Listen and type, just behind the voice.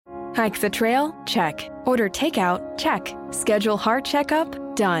Hike the trail? Check. Order takeout? Check. Schedule heart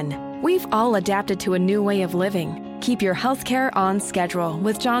checkup? Done. We've all adapted to a new way of living. Keep your healthcare on schedule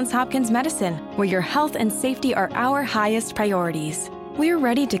with Johns Hopkins Medicine, where your health and safety are our highest priorities. We're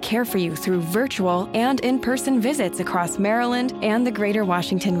ready to care for you through virtual and in-person visits across Maryland and the greater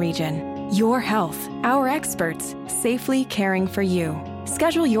Washington region. Your health, our experts, safely caring for you.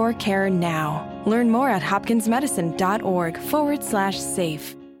 Schedule your care now. Learn more at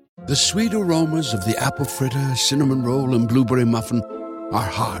hopkinsmedicine.org/safe. The sweet aromas of the apple fritter, cinnamon roll, and blueberry muffin are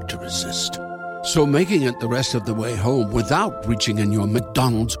hard to resist. So making it the rest of the way home without reaching in your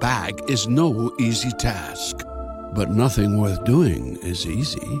McDonald's bag is no easy task. But nothing worth doing is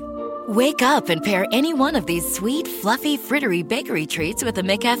easy. Wake up and pair any one of these sweet, fluffy, frittery bakery treats with a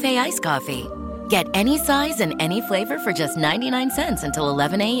McCafe iced coffee. Get any size and any flavor for just 99 cents until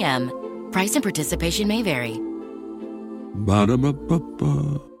 11 a.m. Price and participation may vary.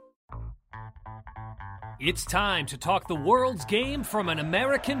 Ba-da-ba-ba-ba. It's time to talk the world's game from an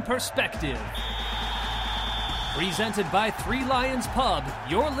American perspective. Presented by Three Lions Pub,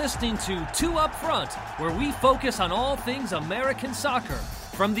 you're listening to Two Up Front, where we focus on all things American soccer,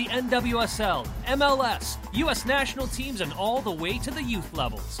 from the NWSL, MLS, U.S. national teams, and all the way to the youth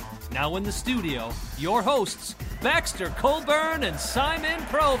levels. Now in the studio, your hosts, Baxter Colburn and Simon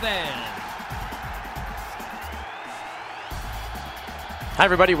Provan. Hi,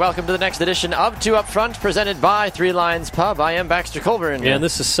 everybody. Welcome to the next edition of Two Up Front, presented by Three Lions Pub. I am Baxter Colburn. Yeah, and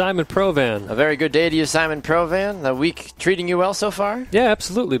this is Simon Provan. A very good day to you, Simon Provan. The week treating you well so far? Yeah,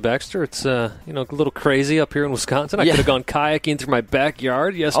 absolutely, Baxter. It's a little crazy up here in Wisconsin. I could have gone kayaking through my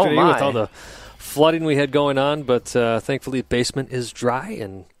backyard yesterday with all the flooding we had going on, but thankfully the basement is dry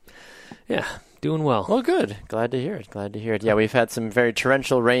and, yeah, doing well. Well, good. Glad to hear it. Yeah, we've had some very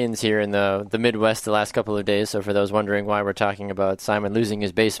torrential rains here in the Midwest the last couple of days, so for those wondering why we're talking about Simon losing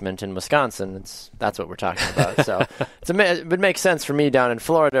his basement in Wisconsin, that's what we're talking about. So it would make sense for me down in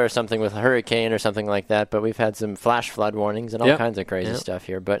Florida or something with a hurricane or something like that, but we've had some flash flood warnings and all kinds of crazy stuff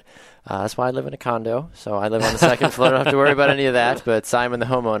here. But that's why I live in a condo, so I live on the second floor. I don't have to worry about any of that, but Simon, the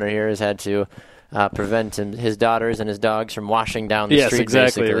homeowner here, has had to prevent his daughters and his dogs from washing down the street,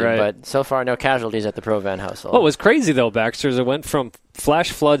 exactly, basically. right. But so far, no casualties at the Provan household. What was crazy, though, Baxter, is it went from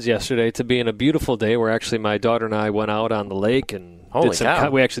flash floods yesterday to being a beautiful day where actually my daughter and I went out on the lake and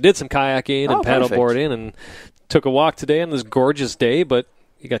we actually did some kayaking and paddleboarding and took a walk today on this gorgeous day, but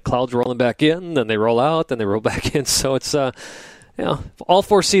you got clouds rolling back in, then they roll out, then they roll back in, so it's all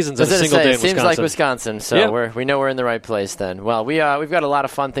four seasons in a single day in Wisconsin. Seems like Wisconsin, so we know we're in the right place then. Well, we've got a lot of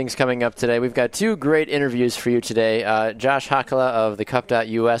fun things coming up today. We've got two great interviews for you today. Josh Hakala of the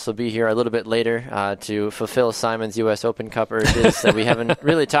Cup.us will be here a little bit later to fulfill Simon's U.S. Open Cup urges that we haven't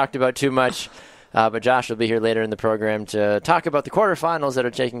really talked about too much. But Josh will be here later in the program to talk about the quarterfinals that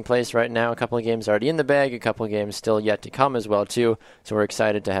are taking place right now. A couple of games already in the bag, a couple of games still yet to come as well, too. So we're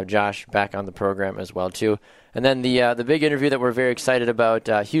excited to have Josh back on the program as well, too. And then the big interview that we're very excited about,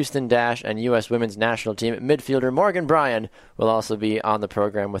 Houston Dash and U.S. Women's National Team midfielder Morgan Bryan will also be on the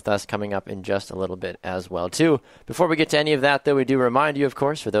program with us coming up in just a little bit as well, too. Before we get to any of that, though, we do remind you, of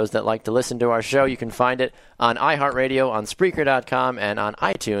course, for those that like to listen to our show, you can find it on iHeartRadio, on Spreaker.com, and on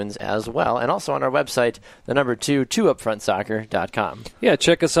iTunes as well, and also on our website, the number 2upfrontsoccer.com. Yeah,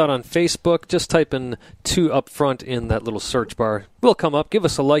 check us out on Facebook. Just type in 2Upfront in that little search bar. We'll come up. Give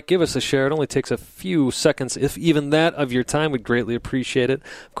us a like. Give us a share. It only takes a few seconds, if even that, of your time. We'd greatly appreciate it.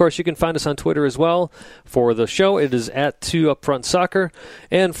 Of course, you can find us on Twitter as well. For the show, it is at 2UpFrontSoccer.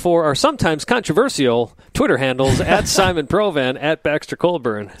 And for our sometimes controversial Twitter handles, at Simon Provan, at Baxter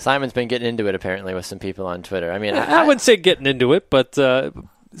Colburn. Simon's been getting into it, apparently, with some people on Twitter. I mean, I wouldn't say getting into it, but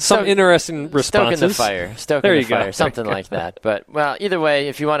some interesting responses. Stoking the fire, something like that. But, well, either way,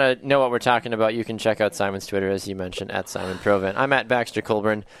 if you want to know what we're talking about, you can check out Simon's Twitter, as you mentioned, at Simon Provan. I'm at Baxter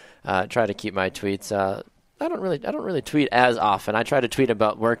Colburn. Try to keep my tweets. I don't really tweet as often. I try to tweet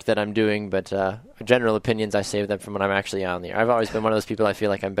about work that I'm doing, but general opinions, I save them from when I'm actually on the air. I've always been one of those people I feel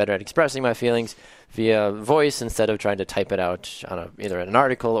like I'm better at expressing my feelings via voice instead of trying to type it out on either an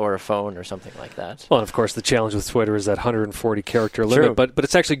article or a phone or something like that. Well, and of course, the challenge with Twitter is that 140-character limit, but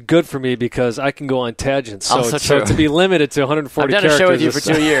it's actually good for me because I can go on tangents. So to be limited to 140 characters... I've done a show with you for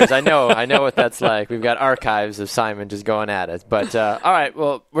 2 years. I know what that's like. We've got archives of Simon just going at it. But, all right,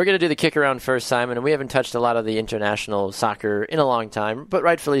 well, we're going to do the kick around first, Simon, and we haven't touched a lot of the international soccer in a long time, but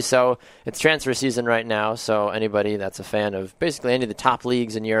rightfully so. It's transfer season right now, so anybody that's a fan of basically any of the top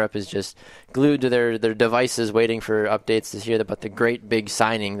leagues in Europe is just glued to their devices waiting for updates to hear about the great big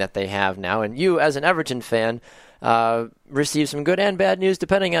signing that they have now. And you, as an Everton fan, receive some good and bad news,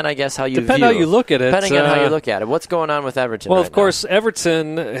 depending on, I guess, how you Depending how you look at it. Depending on how you look at it. What's going on with Everton? Well, right of course,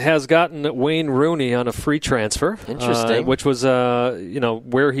 Everton has gotten Wayne Rooney on a free transfer. Interesting. Which was,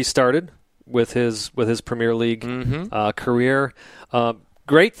 where he started with his Premier League career.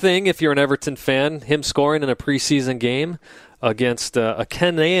 Great thing if you're an Everton fan, him scoring in a preseason game against a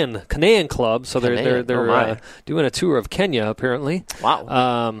Kenyan club. So they're doing a tour of Kenya, apparently.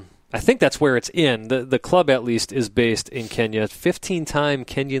 Wow. I think that's where it's in. The club, at least, is based in Kenya. 15-time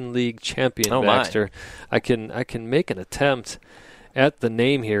Kenyan League champion, Baxter. I can make an attempt at the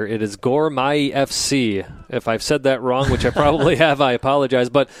name here. It is Gor Mahia FC. If I've said that wrong, which I probably have, I apologize.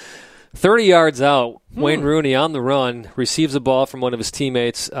 But 30 yards out, Wayne Rooney on the run, receives a ball from one of his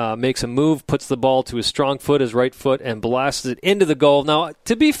teammates, makes a move, puts the ball to his strong foot, his right foot, and blasts it into the goal. Now,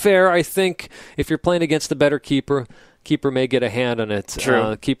 to be fair, I think if you're playing against a better keeper may get a hand on it.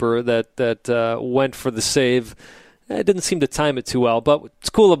 True. Keeper that went for the save. It didn't seem to time it too well. But what's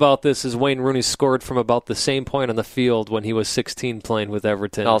cool about this is Wayne Rooney scored from about the same point on the field when he was 16 playing with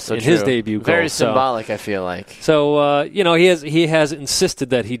Everton also in true. his debut goal. Very symbolic, I feel like. So, he has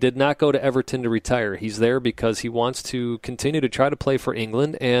insisted that he did not go to Everton to retire. He's there because he wants to continue to try to play for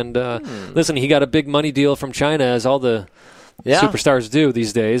England. And listen, he got a big money deal from China, as all the superstars do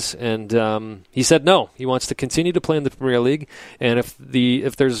these days, and he said no. He wants to continue to play in the Premier League, and if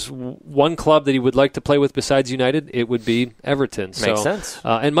there's one club that he would like to play with besides United, it would be Everton. Makes sense.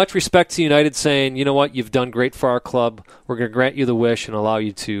 And much respect to United saying, you know what, you've done great for our club. We're going to grant you the wish and allow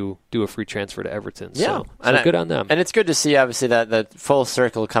you to do a free transfer to Everton. Yeah. So good on them. And it's good to see, obviously, that full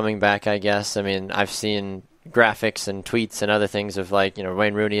circle coming back, I guess. I mean, I've seen graphics and tweets and other things of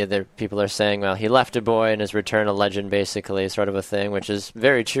Wayne Rooney, people are saying, well, he left a boy and his return a legend, basically, sort of a thing, which is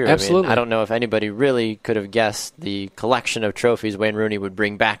very true. Absolutely. I mean, I don't know if anybody really could have guessed the collection of trophies Wayne Rooney would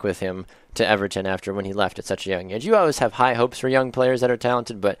bring back with him to Everton after when he left at such a young age. You always have high hopes for young players that are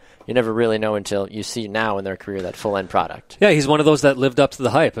talented, but you never really know until you see now in their career that full end product. Yeah, he's one of those that lived up to the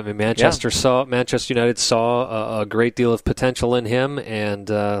hype. I mean, Manchester United saw a great deal of potential in him,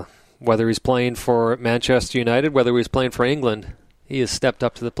 and whether he's playing for Manchester United, whether he's playing for England, he has stepped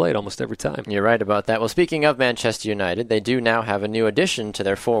up to the plate almost every time. You're right about that. Well, speaking of Manchester United, they do now have a new addition to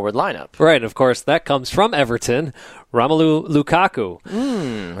their forward lineup. Right, and of course, that comes from Everton, Romelu Lukaku.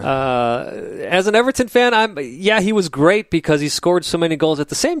 As an Everton fan, he was great because he scored so many goals. At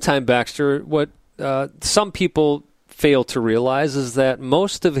the same time, Baxter, what some people fail to realize is that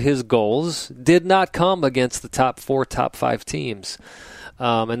most of his goals did not come against the top 4, top 5 teams.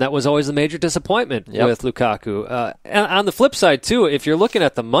 And that was always a major disappointment with Lukaku. And on the flip side, too, if you're looking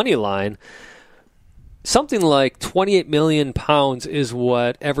at the money line, something like £28 million is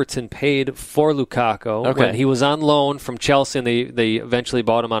what Everton paid for Lukaku when he was on loan from Chelsea, and they eventually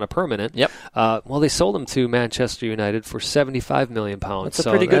bought him on a permanent. They sold him to Manchester United for £75 million. That's a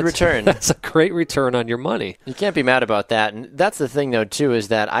pretty good return. That's a great return on your money. You can't be mad about that. And that's the thing, though, too, is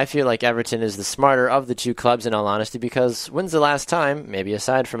that I feel like Everton is the smarter of the two clubs, in all honesty, because when's the last time, maybe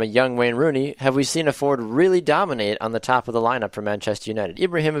aside from a young Wayne Rooney, have we seen a forward really dominate on the top of the lineup for Manchester United?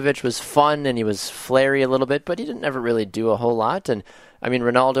 Ibrahimovic was fun, and he was flary a little bit, but he didn't ever really do a whole lot. And I mean,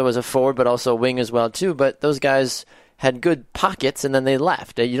 Ronaldo was a forward, but also a wing as well too. But those guys had good pockets, and then they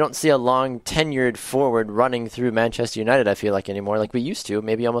left. You don't see a long tenured forward running through Manchester United, I feel like, anymore, like we used to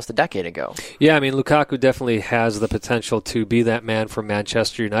maybe almost a decade ago. Yeah, I mean, Lukaku definitely has the potential to be that man for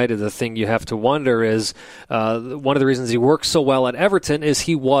Manchester United. The thing you have to wonder is one of the reasons he worked so well at Everton is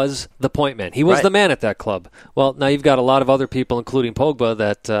he was the point man. He was the man at that club. Well, now you've got a lot of other people, including Pogba,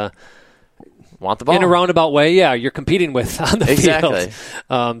 that want the ball in a roundabout way. Yeah, you're competing with on the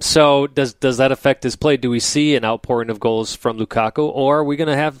field. So does that affect his play? Do we see an outpouring of goals from Lukaku, or are we going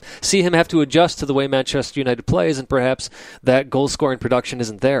to see him have to adjust to the way Manchester United plays, and perhaps that goal scoring production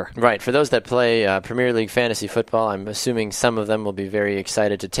isn't there? Right. For those that play Premier League fantasy football, I'm assuming some of them will be very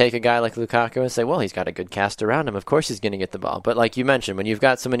excited to take a guy like Lukaku and say, well, he's got a good cast around him. Of course he's going to get the ball. But like you mentioned, when you've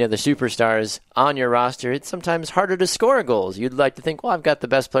got so many other superstars on your roster, it's sometimes harder to score goals. You'd like to think, well, I've got the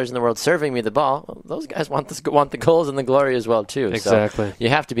best players in the world serving me the ball. Well, those guys want the goals and the glory as well too. Exactly. So you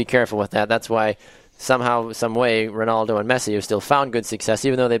have to be careful with that. That's why somehow, some way, Ronaldo and Messi have still found good success,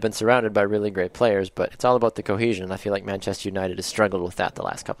 even though they've been surrounded by really great players. But it's all about the cohesion. I feel like Manchester United has struggled with that the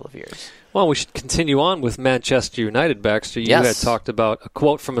last couple of years. Well, we should continue on with Manchester United, Baxter. You had talked about a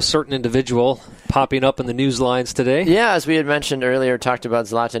quote from a certain individual popping up in the news lines today. Yeah, as we had mentioned earlier, talked about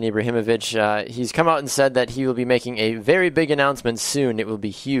Zlatan Ibrahimovic. He's come out and said that he will be making a very big announcement soon. It will be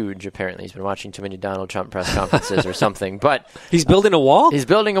huge, apparently. He's been watching too many Donald Trump press conferences or something. But he's building a wall? He's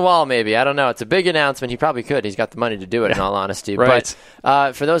building a wall, maybe. I don't know. It's a big announcement. announcement, he probably could. He's got the money to do it, in all honesty. Right.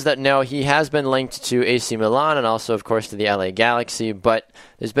 But for those that know, he has been linked to AC Milan and also, of course, to the LA Galaxy. But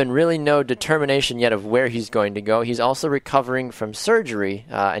there's been really no determination yet of where he's going to go. He's also recovering from surgery,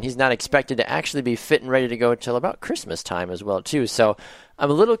 and he's not expected to actually be fit and ready to go until about Christmas time as well, too. So I'm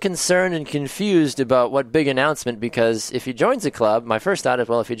a little concerned and confused about what big announcement, because if he joins the club, my first thought is,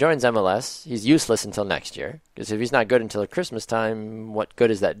 well, if he joins MLS, he's useless until next year. Because if he's not good until Christmas time, what good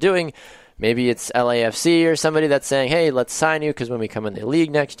is that doing? Maybe it's LAFC or somebody that's saying, hey, let's sign you because when we come in the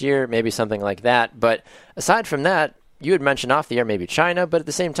league next year, maybe something like that. But aside from that, you had mentioned off the air maybe China, but at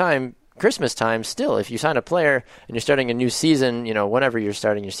the same time, Christmas time, still, if you sign a player and you're starting a new season, whenever you're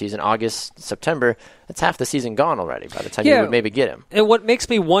starting your season, August, September, that's half the season gone already by the time you would maybe get him. And what makes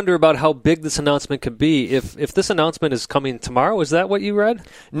me wonder about how big this announcement could be, if this announcement is coming tomorrow, is that what you read?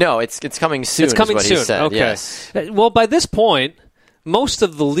 No, it's coming soon. It's coming soon. He said. Okay. Yes. Well, by this point, most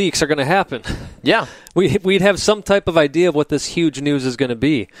of the leaks are going to happen. Yeah. We'd have some type of idea of what this huge news is going to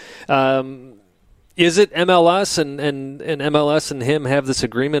be. Is it MLS and MLS and him have this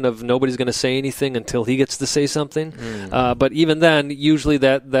agreement of nobody's going to say anything until he gets to say something? But even then, usually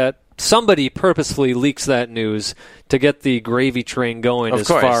that somebody purposefully leaks that news to get the gravy train going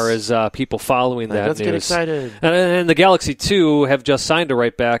far as people following that news. Let's get excited. And the Galaxy, too, have just signed a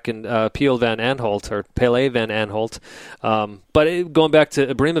right back in Pele Van Aanholt. But going back to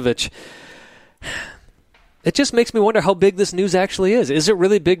Ibrahimovic, it just makes me wonder how big this news actually is. Is it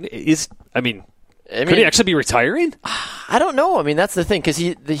really big? Could he actually be retiring? I don't know. I mean, that's the thing, because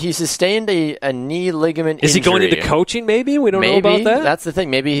he sustained a knee ligament injury. Is he going into coaching, maybe? We don't know about that? That's the thing.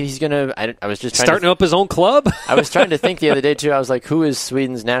 Maybe he's going to... I was just starting up his own club? I was trying to think the other day, too. I was like, who is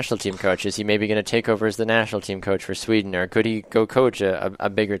Sweden's national team coach? Is he maybe going to take over as the national team coach for Sweden? Or could he go coach a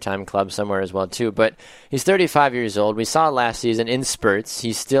bigger-time club somewhere as well, too? But he's 35 years old. We saw last season in spurts.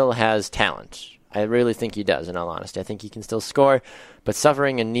 He still has talent. I really think he does, in all honesty. I think he can still score. But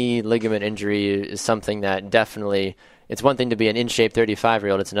suffering a knee ligament injury is something that definitely, it's one thing to be an in-shape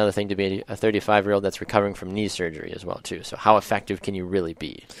 35-year-old. It's another thing to be a 35-year-old that's recovering from knee surgery as well, too. So how effective can you really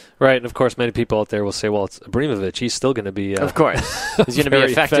be? Right, and of course, many people out there will say, well, it's Ibrahimovic. He's still going to be... of course. He's going to be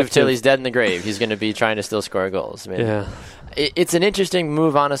effective till he's dead in the grave. He's going to be trying to still score goals. I mean, yeah. It's an interesting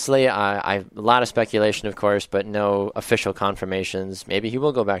move, honestly. A lot of speculation, of course, but no official confirmations. Maybe he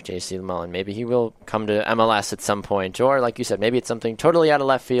will go back to AC Milan. Maybe he will come to MLS at some point. Or, like you said, maybe it's something totally out of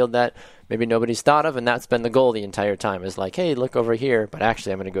left field that maybe nobody's thought of, and that's been the goal the entire time, is like, hey, look over here, but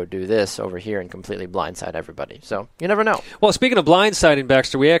actually I'm going to go do this over here and completely blindside everybody. So you never know. Well, speaking of blindsiding,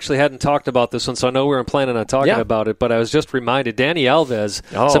 Baxter, we actually hadn't talked about this one, so I know we weren't planning on talking about it, but I was just reminded, Dani Alves,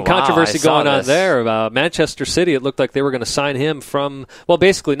 some controversy going on there. Manchester City, it looked like they were going to sign him from, well,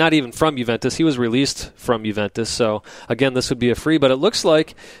 basically not even from Juventus. He was released from Juventus, so again, this would be a free, but it looks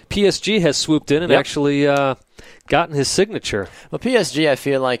like PSG has swooped in and actually gotten his signature. Well, PSG, I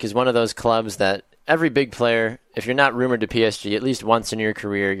feel like, is one of those clubs that every big player, if you're not rumored to PSG at least once in your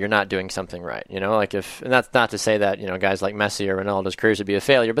career, you're not doing something right. And that's not to say that, guys like Messi or Ronaldo's careers would be a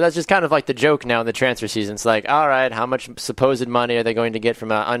failure, but that's just kind of like the joke now in the transfer season. It's like, all right, how much supposed money are they going to get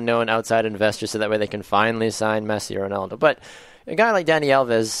from an unknown outside investor so that way they can finally sign Messi or Ronaldo? But a guy like Dani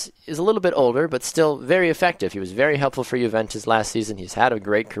Alves is a little bit older, but still very effective. He was very helpful for Juventus last season. He's had a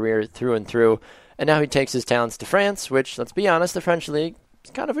great career through and through. And now he takes his talents to France, which, let's be honest, the French league is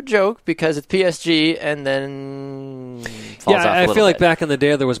kind of a joke because it's PSG and then falls off a little I feel like bit. back in the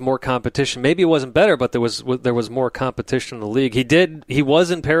day there was more competition. Maybe it wasn't better, but there was more competition in the league. He was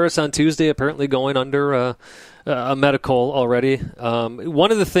in Paris on Tuesday, apparently going under a medical already.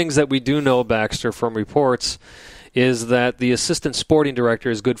 One of the things that we do know, Baxter, from reports is that the assistant sporting director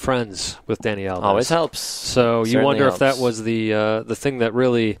is good friends with Dani Alves. Always helps. So you wonder if that was the thing that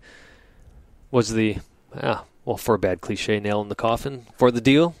really was for a bad cliche, nail in the coffin for the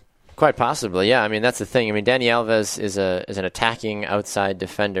deal? Quite possibly, yeah. I mean, that's the thing. I mean, Dani Alves is an attacking outside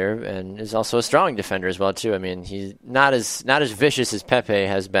defender and is also a strong defender as well, too. I mean, he's not as vicious as Pepe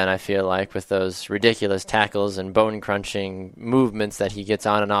has been, I feel like, with those ridiculous tackles and bone-crunching movements that he gets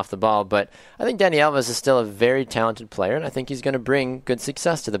on and off the ball. But I think Dani Alves is still a very talented player, and I think he's going to bring good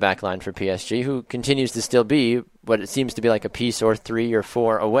success to the back line for PSG, who continues to still be what it seems to be like a piece or 3 or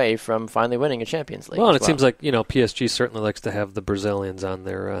 4 away from finally winning a Champions League. Well, and it seems like PSG certainly likes to have the Brazilians on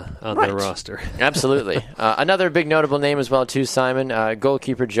their their roster. Absolutely. Another big notable name as well, too, Simon.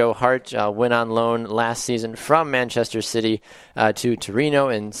 Goalkeeper Joe Hart went on loan last season from Manchester City to Torino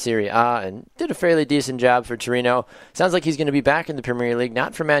in Serie A and did a fairly decent job for Torino. Sounds like he's going to be back in the Premier League,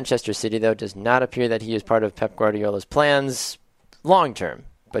 not for Manchester City, though. It does not appear that he is part of Pep Guardiola's plans long term.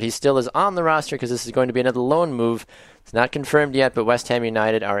 But he still is on the roster because this is going to be another loan move It's not confirmed yet, but West Ham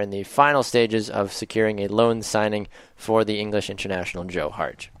United are in the final stages of securing a loan signing for the English international Joe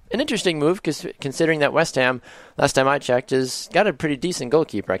Hart. An interesting move, considering that West Ham, last time I checked, has got a pretty decent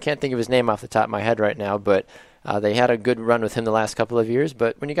goalkeeper. I can't think of his name off the top of my head right now, but they had a good run with him the last couple of years.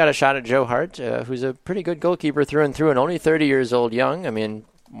 But when you got a shot at Joe Hart, who's a pretty good goalkeeper through and through and only 30 years old young, I mean,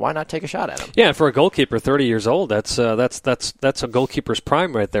 why not take a shot at him? Yeah, for a goalkeeper, 30 years old, that's a goalkeeper's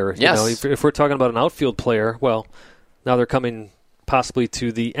prime right there. Yes. If we're talking about an outfield player, well, now they're coming possibly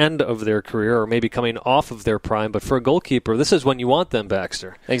to the end of their career or maybe coming off of their prime. But for a goalkeeper, this is when you want them,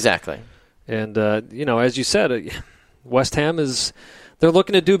 Baxter. Exactly. And, as you said, West Ham they're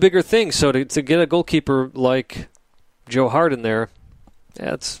looking to do bigger things. So to get a goalkeeper like Joe Hart in there,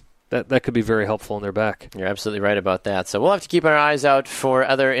 that could be very helpful in their back. You're absolutely right about that. So we'll have to keep our eyes out for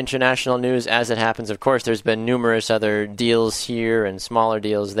other international news as it happens. Of course, there's been numerous other deals here and smaller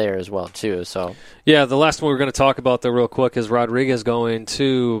deals there as well, too. So yeah, the last one we're going to talk about, though, real quick, is Rodriguez going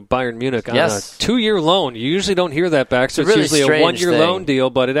to Bayern Munich on a 2-year loan. You usually don't hear that, Baxter. It's usually a 1-year loan deal,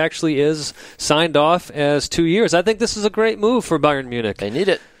 but it actually is signed off as 2 years. I think this is a great move for Bayern Munich. They need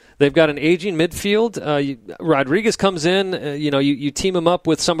it. They've got an aging midfield. Rodriguez comes in. You team him up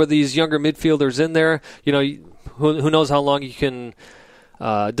with some of these younger midfielders in there. Who knows how long you can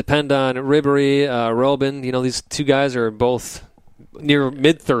depend on Ribéry, Robben. These two guys are both near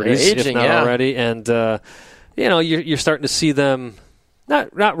mid-30s, if not already. And, you're starting to see them,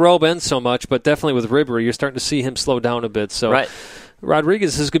 not Robben so much, but definitely with Ribéry, you're starting to see him slow down a bit. So. Right.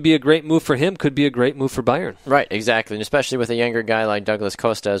 Rodriguez, this could be a great move for him, could be a great move for Bayern. Right, exactly, and especially with a younger guy like Douglas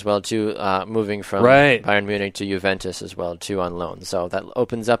Costa as well, too, moving from Bayern Munich to Juventus as well, too, on loan. So that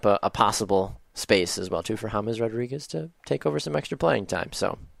opens up a possible space as well, too, for James Rodriguez to take over some extra playing time.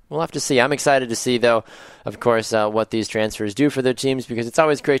 So we'll have to see. I'm excited to see, though, of course, what these transfers do for their teams, because it's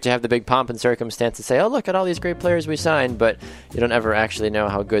always great to have the big pomp and circumstance to say, oh, look at all these great players we signed, but you don't ever actually know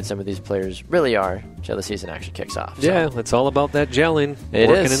how good some of these players really are until the season actually kicks off. So. Yeah, it's all about that gelling,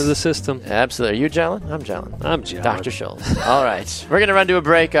 working into the system. Absolutely. Are you gelling? I'm gelling. I'm gelling. Dr. Schultz. All right. We're going to run to a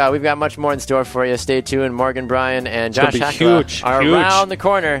break. We've got much more in store for you. Stay tuned. Morgan Bryan and Josh Hakala are around the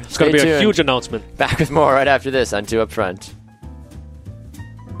corner. It's going to be a huge announcement. Back with more right after this on 2 Up Front.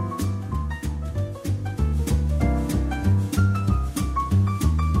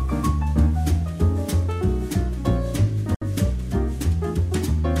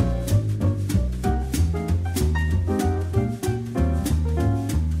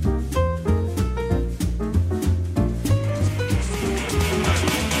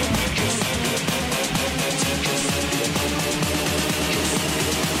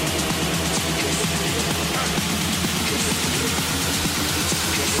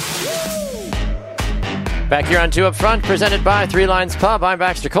 Back here on 2 Up Front, presented by Three Lines Pub. I'm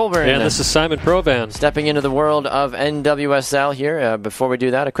Baxter Colburn. And this is Simon Provan. Stepping into the world of NWSL here. Before we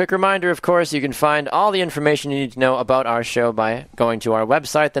do that, a quick reminder, of course, you can find all the information you need to know about our show by going to our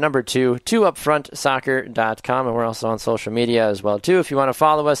website, the number 2upfrontsoccer.com, and we're also on social media as well, too. If you want to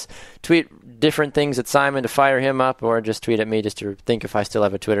follow us, tweet different things at Simon to fire him up, or just tweet at me just to think if I still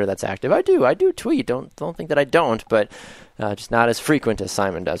have a Twitter that's active. I do tweet. Don't think that I don't, but just not as frequent as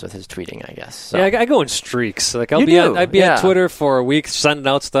Simon does with his tweeting, I guess. So. Yeah, I go in streaks. Like I'd be on Twitter for a week, sending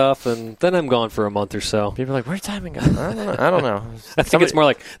out stuff, and then I'm gone for a month or so. People are like, "Where's Simon gone?" I don't know. I think it's more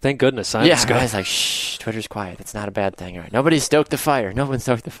like, "Thank goodness Simon's gone." Guys like, "Shh, Twitter's quiet. It's not a bad thing. All right, nobody's stoked the fire. No one's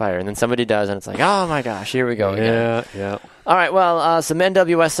stoked the fire." And then somebody does, and it's like, "Oh my gosh, here we go again." Yeah. All right, well, some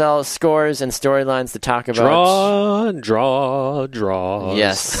NWSL scores and storylines to talk about. Draw.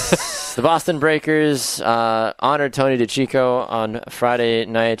 Yes. The Boston Breakers honored Tony DeCicco on Friday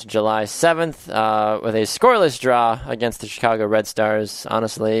night, July 7th, with a scoreless draw against the Chicago Red Stars.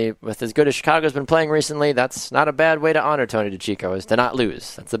 Honestly, with as good as Chicago's been playing recently, that's not a bad way to honor Tony DeCicco, is to not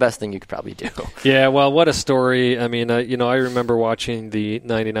lose. That's the best thing you could probably do. Yeah, well, what a story. I mean, I remember watching the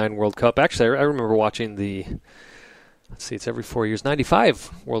 99 World Cup. Actually, I remember watching the... Let's see, it's every 4 years.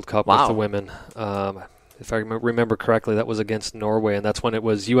 95 World Cup with the women. If I remember correctly, that was against Norway, and that's when it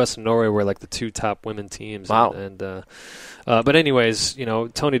was U.S. and Norway were like the two top women teams. Wow. But anyways,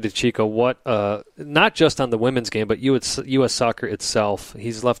 Tony DeCicco, not just on the women's game, but U.S. soccer itself,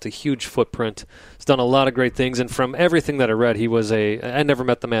 he's left a huge footprint. He's done a lot of great things, and from everything that I read, he was I never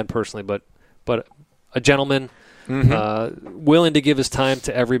met the man personally, but a gentleman. Mm-hmm. Willing to give his time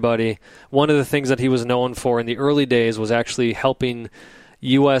to everybody. One of the things that he was known for in the early days was actually helping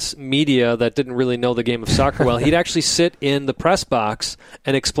U.S. media that didn't really know the game of soccer well. He'd actually sit in the press box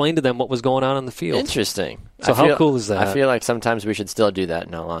and explain to them what was going on the field. Interesting. So how cool is that? I feel like sometimes we should still do that,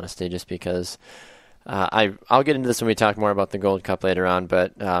 in all honesty, just because I'll get into this when we talk more about the Gold Cup later on,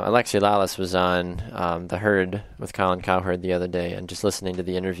 but Alexi Lalas was on The Herd with Colin Cowherd the other day and just listening to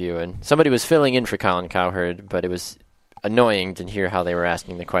the interview, and somebody was filling in for Colin Cowherd, but it was annoying to hear how they were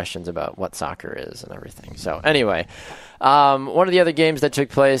asking the questions about what soccer is and everything. So anyway, one of the other games that took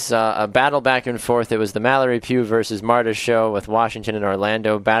place, a battle back and forth. It was the Mallory Pugh versus Marta show with Washington and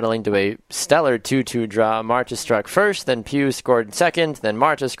Orlando battling to a stellar 2-2 draw. Marta struck first, then Pugh scored second, then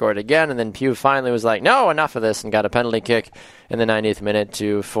Marta scored again, and then Pugh finally was like, no, enough of this, and got a penalty kick in the 90th minute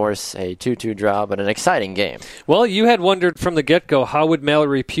to force a 2-2 draw, but an exciting game. Well, you had wondered from the get-go, how would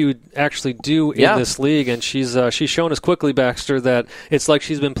Mallory Pugh actually do in this league, and she's shown us quickly, Baxter, that it's like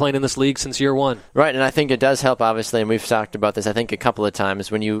she's been playing in this league since year one. Right, and I think it does help, obviously, and we've talked about this, I think, a couple of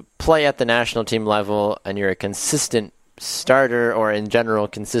times. When you play at the national team level and you're a consistent starter or, in general,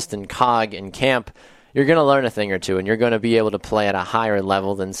 consistent cog in camp, you're going to learn a thing or two, and you're going to be able to play at a higher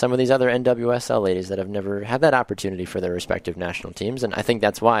level than some of these other NWSL ladies that have never had that opportunity for their respective national teams, and I think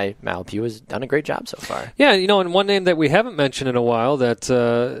that's why Mal Pugh has done a great job so far. Yeah, and one name that we haven't mentioned in a while that...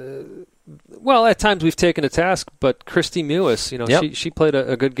 well, at times we've taken to task, but Christy Mewis, she played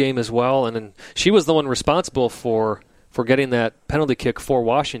a good game as well, and she was the one responsible for getting that penalty kick for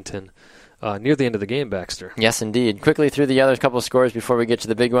Washington near the end of the game, Baxter. Yes, indeed. Quickly through the other couple of scores before we get to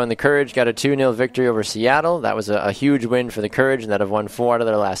the big one. The Courage got a 2-0 victory over Seattle. That was a huge win for the Courage, and that have won 4 out of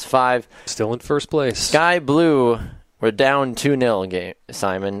their last 5. Still in first place. Sky Blue were down 2-0,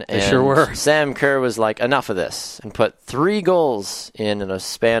 Simon. They sure were. Sam Kerr was like, enough of this, and put 3 goals in a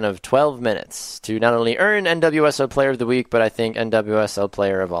span of 12 minutes to not only earn NWSL Player of the Week, but I think NWSL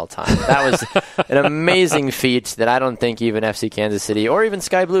Player of all time. That was an amazing feat that I don't think even FC Kansas City, or even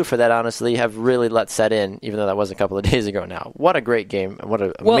Sky Blue for that, honestly, have really let set in, even though that was a couple of days ago now. What a great game, and what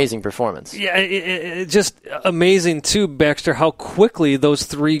an amazing performance. Yeah, it just amazing, too, Baxter, how quickly those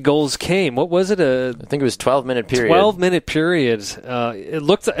 3 goals came. What was it? I think it was 12-minute period. 12-minute period. It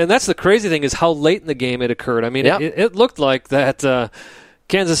looked, and that's the crazy thing, is how late in the game it occurred. I mean, it looked like that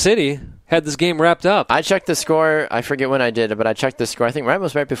Kansas City had this game wrapped up. I checked the score. I forget when I did it, but I checked the score. I think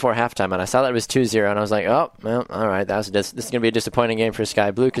right before halftime, and I saw that it was 2-0, and I was like, oh, well, all right, this is going to be a disappointing game for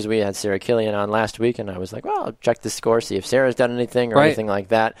Sky Blue because we had Sarah Killian on last week, and I was like, well, I'll check the score, see if Sarah's done anything or anything like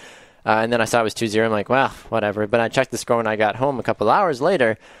that. And then I saw it was 2-0. I'm like, well, whatever. But I checked the score when I got home a couple hours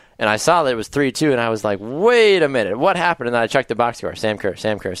later, and I saw that it was 3-2, and I was like, wait a minute, what happened? And then I checked the box score, Sam Kerr.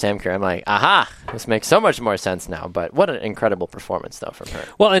 I'm like, aha, this makes so much more sense now. But what an incredible performance, though, from her.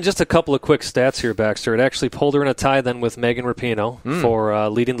 Well, and just a couple of quick stats here, Baxter. It actually pulled her in a tie then with Megan Rapinoe for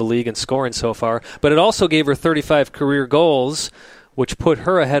leading the league in scoring so far. But it also gave her 35 career goals, which put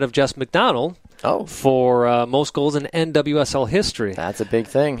her ahead of Jess McDonald. For most goals in NWSL history. That's a big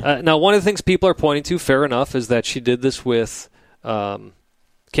thing. Now, one of the things people are pointing to, fair enough, is that she did this with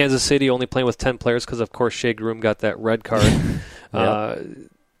Kansas City only playing with 10 players because, of course, Shea Groom got that red card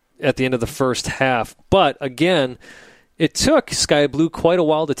at the end of the first half. But, again, it took Sky Blue quite a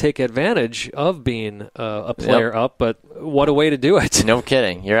while to take advantage of being a player up, but what a way to do it. No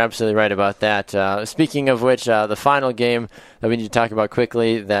kidding. You're absolutely right about that. Speaking of which, the final game that we need to talk about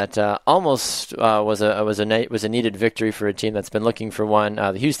quickly that almost was a needed victory for a team that's been looking for one.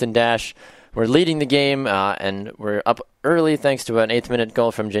 The Houston Dash were leading the game, and we're up early thanks to an 8th-minute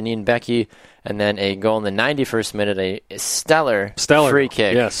goal from Janine Becky, and then a goal in the 91st minute, a stellar free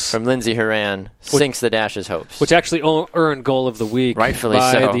kick from Lindsay Horan sinks the Dash's hopes. Which actually earned Goal of the Week Rightfully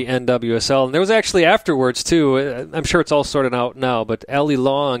by so. the NWSL. And there was actually afterwards, too, I'm sure it's all sorted out now, but Ellie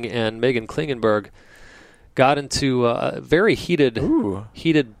Long and Megan Klingenberg got into a very heated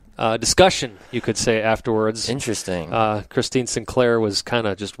discussion, you could say, afterwards. Interesting. Christine Sinclair was kind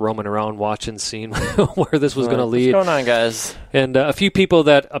of just roaming around watching, seeing where this was going to lead. What's going on, guys? And a few people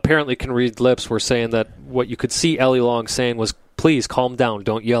that apparently can read lips were saying that what you could see Ellie Long saying was, please calm down,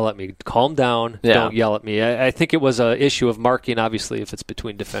 don't yell at me. Calm down, don't yell at me. I think it was an issue of marking, obviously, if it's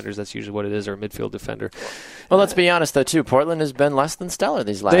between defenders. That's usually what it is, or a midfield defender. Well, let's be honest, though, too. Portland has been less than stellar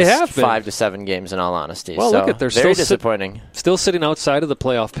these last 5 to 7 games, in all honesty. Well, look at they're very disappointing. Still sitting outside of the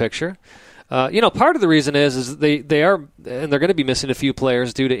playoff picture. Part of the reason is they are, and they're going to be missing a few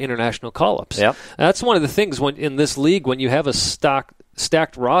players due to international call-ups. Yep. That's one of the things in this league, when you have a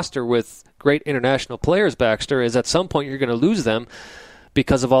stacked roster with great international players, Baxter, is at some point you're going to lose them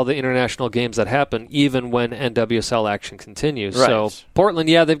because of all the international games that happen, even when NWSL action continues. Right. So Portland,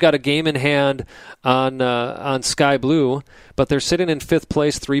 they've got a game in hand on Sky Blue, but they're sitting in 5th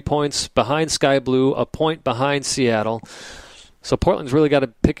place, 3 points behind Sky Blue, a point behind Seattle. So Portland's really got to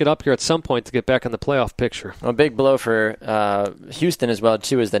pick it up here at some point to get back in the playoff picture. A big blow for Houston as well,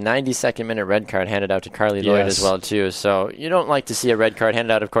 too, is the 92nd minute red card handed out to Carly Lloyd as well, too. So you don't like to see a red card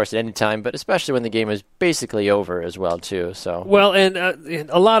handed out, of course, at any time, but especially when the game is basically over as well, too. So well, and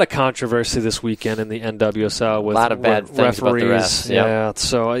a lot of controversy this weekend in the NWSL with a lot of bad things about the refs. Yeah,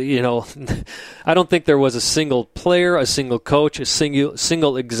 so, I don't think there was a single player, a single coach, a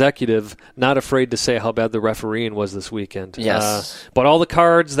single executive not afraid to say how bad the refereeing was this weekend. Yes. But all the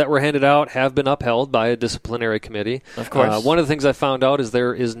cards that were handed out have been upheld by a disciplinary committee. Of course. One of the things I found out is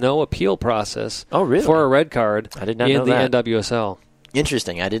there is no appeal process really? For a red card I did not know the that. NWSL.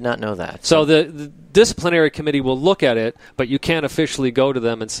 Interesting. I did not know that. So the disciplinary committee will look at it, but you can't officially go to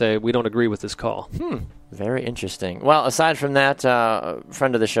them and say, we don't agree with this call. Very interesting. Well, aside from that,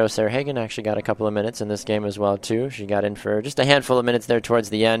 friend of the show, Sarah Hagen, actually got a couple of minutes in this game as well, too. She got in for just a handful of minutes there towards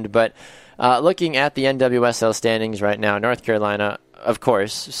the end. But looking at the NWSL standings right now, North Carolina, of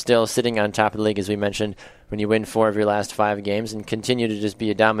course, still sitting on top of the league, as we mentioned, when you win 4 of your last 5 games and continue to just be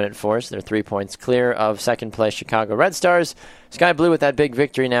a dominant force. They're 3 points clear of second-place Chicago Red Stars. Sky Blue with that big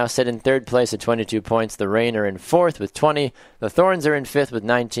victory now sit in third place at 22 points. The Reign are in fourth with 20. The Thorns are in fifth with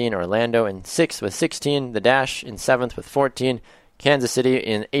 19. Orlando in sixth with 16. The Dash in seventh with 14. Kansas City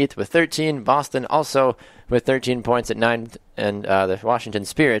in 8th with 13. Boston also with 13 points at 9th. And the Washington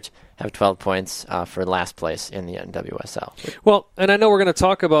Spirit have 12 points for last place in the NWSL. Well, and I know we're going to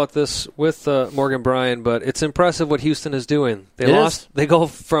talk about this with Morgan Bryan, but it's impressive what Houston is doing. They go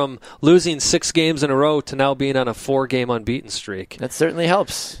from losing 6 games in a row to now being on a 4-game unbeaten streak. That certainly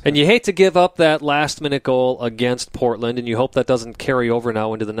helps. And you hate to give up that last-minute goal against Portland, and you hope that doesn't carry over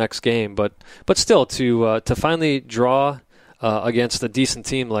now into the next game. But still, to finally draw against a decent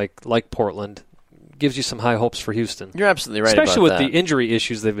team like Portland gives you some high hopes for Houston. You're absolutely right, especially about with that. The injury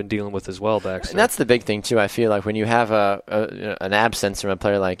issues they've been dealing with as well, Baxter. And that's the big thing too. I feel like when you have an absence from a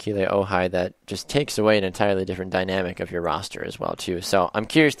player like Kealia Ohai, that just takes away an entirely different dynamic of your roster as well too. So I'm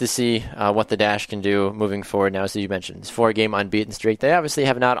curious to see what the Dash can do moving forward. Now, as you mentioned, it's 4-game unbeaten streak. They obviously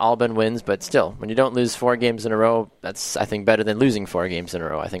have not all been wins, but still, when you don't lose 4 games in a row, that's, I think, better than losing 4 games in a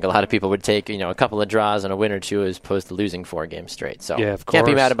row. I think a lot of people would take a couple of draws and a win or two as opposed to losing 4 games straight. So yeah, of course. Can't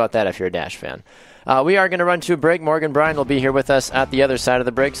be mad about that if you're a Dash fan. We are going to run to a break. Morgan Bryan will be here with us at the other side of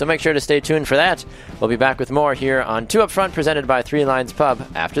the break, so make sure to stay tuned for that. We'll be back with more here on 2 Up Front, presented by Three Lions Pub,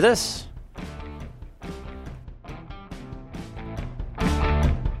 after this.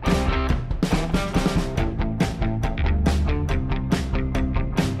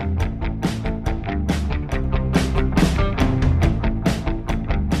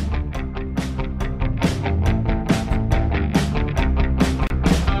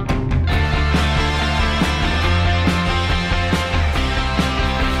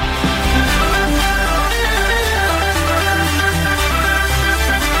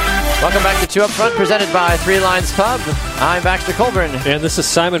 Welcome back to 2 Up Front, presented by Three Lions Pub. I'm Baxter Colburn. And this is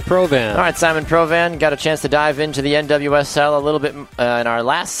Simon Provan. All right, Simon Provan. Got a chance to dive into the NWSL a little bit in our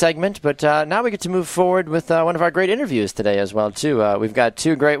last segment, but now we get to move forward with one of our great interviews today as well, too. We've got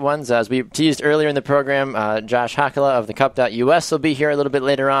 2 great ones. As we teased earlier in the program, Josh Hakala of the Cup.us will be here a little bit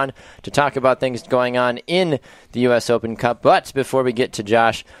later on to talk about things going on in the U.S. Open Cup. But before we get to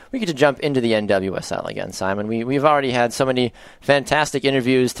Josh, we get to jump into the NWSL again, Simon. We've already had so many fantastic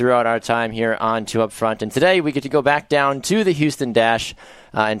interviews throughout our time here on 2 Up Front, and today we get to go back down to the Houston Dash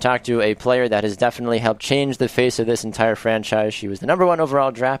and talk to a player that has definitely helped change the face of this entire franchise. She was the number 1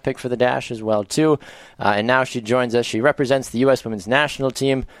 overall draft pick for the Dash as well, too. And now she joins us. She represents the U.S. Women's National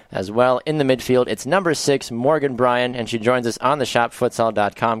Team as well in the midfield. It's number 6, Morgan Bryan, and she joins us on the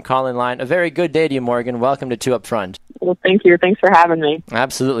shopfutsal.com call-in line. A very good day to you, Morgan. Welcome to 2 Up Front. Well, thank you. Thanks for having me.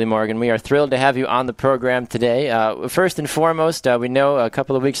 Absolutely, Morgan. We are thrilled to have you on the program today. First and foremost, we know a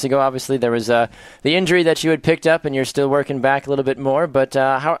couple of weeks ago, obviously, there was the injury that you had picked up, and you're still working back a little bit more. But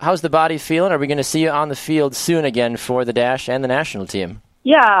how's the body feeling? Are we going to see you on the field soon again for the Dash and the national team?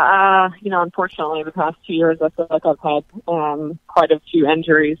 Yeah, unfortunately, the past 2 years, I feel like I've had quite a few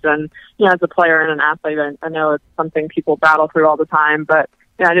injuries. And, as a player and an athlete, I know it's something people battle through all the time. But,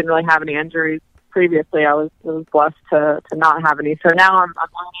 I didn't really have any injuries previously. I was blessed to not have any. So now I'm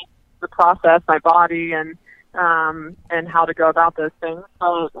learning the process, my body, and how to go about those things.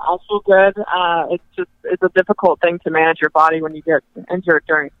 So I feel good. It's a difficult thing to manage your body when you get injured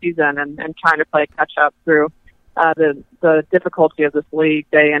during season and trying to play catch up through the difficulty of this league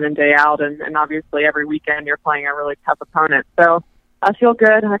day in and day out, and obviously every weekend you're playing a really tough opponent. So I feel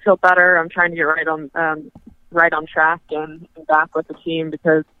good. I feel better. I'm trying to get right on track and back with the team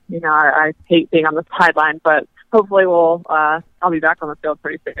because I hate being on the sideline, but hopefully I'll be back on the field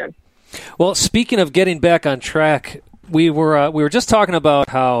pretty soon. Well, speaking of getting back on track, we were just talking about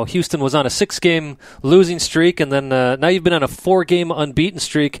how Houston was on a 6-game losing streak, and then now you've been on a 4-game unbeaten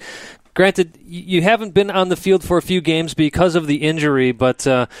streak. Granted, you haven't been on the field for a few games because of the injury, but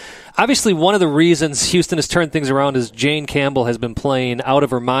obviously one of the reasons Houston has turned things around is Jane Campbell has been playing out of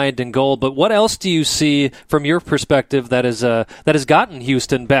her mind in goal. But what else do you see from your perspective that has gotten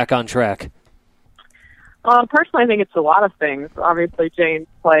Houston back on track? Personally, I think it's a lot of things. Obviously, Jane's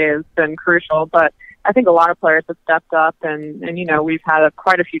play has been crucial, but I think a lot of players have stepped up, and we've had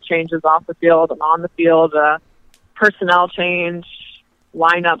quite a few changes off the field and on the field, personnel change,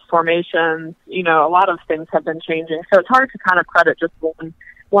 lineup formations, a lot of things have been changing. So it's hard to kind of credit just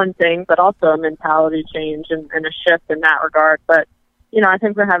one thing, but also a mentality change and a shift in that regard. But, I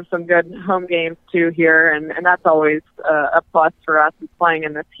think we have some good home games too here, and that's always a plus for us, is playing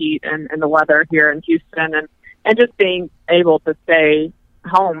in this heat and the weather here in Houston, and just being able to stay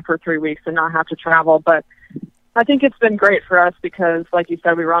home for 3 weeks and not have to travel. But I think it's been great for us because, like you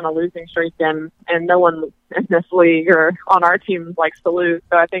said, we were on a losing streak, and no one in this league or on our team likes to lose.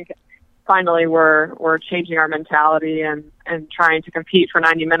 So I think finally we're changing our mentality and trying to compete for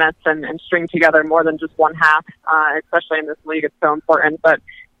 90 minutes and string together more than just one half, especially in this league. It's so important. But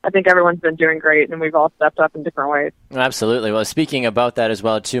I think everyone's been doing great, and we've all stepped up in different ways. Absolutely. Well, speaking about that as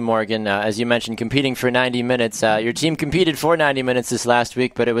well, too, Morgan, as you mentioned, competing for 90 minutes. Your team competed for 90 minutes this last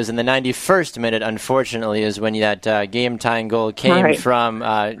week, but it was in the 91st minute, unfortunately, is when that game-tying goal came from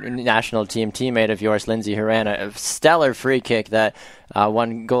national team teammate of yours, Lindsey Horan. A stellar free kick that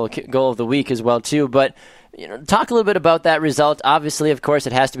won goal of the week as well, too. But talk a little bit about that result. Obviously, of course,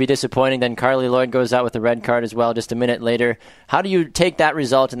 it has to be disappointing. Then Carly Lloyd goes out with a red card as well just a minute later. How do you take that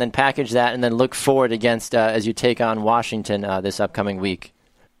result and then package that and then look forward against as you take on Washington this upcoming week?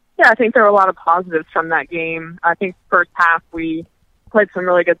 Yeah, I think there were a lot of positives from that game. I think first half we played some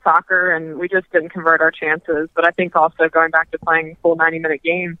really good soccer and we just didn't convert our chances. But I think also going back to playing full 90-minute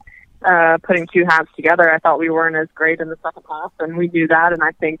game, putting two halves together, I thought we weren't as great in the second half, and we knew that. And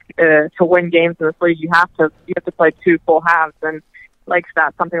I think to win games in this league, you have to play two full halves, and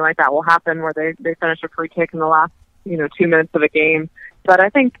something like that will happen where they finish a free kick in the last 2 minutes of a game. But I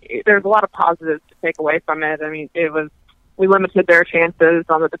think there's a lot of positives to take away from it. I mean, we limited their chances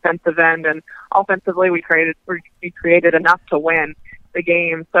on the defensive end, and offensively we created enough to win the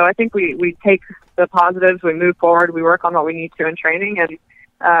game. So I think we take the positives, we move forward, we work on what we need to in training, and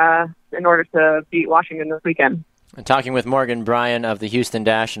in order to beat Washington this weekend. And talking with Morgan Bryan of the Houston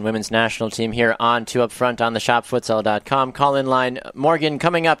Dash and women's national team here on 2 Up Front on the shopfutsal.com call-in line. Morgan,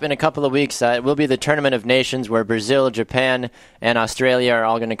 coming up in a couple of weeks, it will be the Tournament of Nations where Brazil, Japan, and Australia are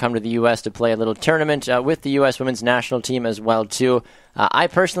all going to come to the U.S. to play a little tournament with the U.S. women's national team as well, too. I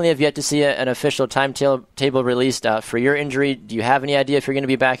personally have yet to see an official timetable released for your injury. Do you have any idea if you're going to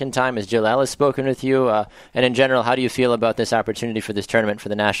be back in time? Has Jill Ellis spoken with you? And in general, how do you feel about this opportunity for this tournament for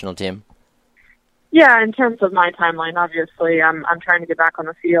the national team? Yeah, in terms of my timeline, obviously, I'm trying to get back on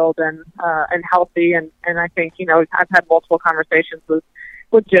the field and healthy, and I think I've had multiple conversations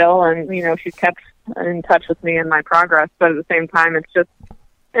with Jill, and she's kept in touch with me and my progress. But at the same time, it's just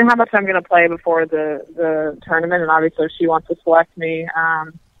how much I'm going to play before the tournament, and obviously she wants to select me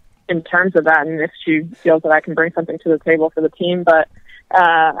in terms of that, and if she feels that I can bring something to the table for the team. But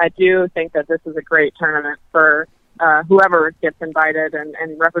I do think that this is a great tournament for whoever gets invited and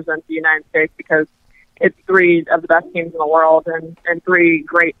represents the United States, because it's three of the best teams in the world and three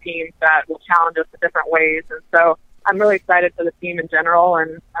great teams that will challenge us in different ways. And so I'm really excited for the team in general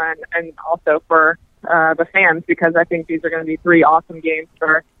and also for the fans, because I think these are going to be three awesome games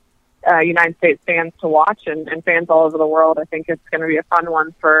for United States fans to watch and fans all over the world. I think it's going to be a fun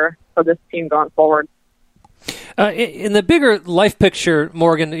one for this team going forward. In the bigger life picture,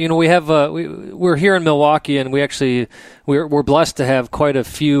 Morgan, we have we're here in Milwaukee, and we're blessed to have quite a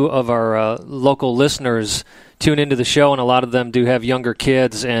few of our local listeners tune into the show, and a lot of them do have younger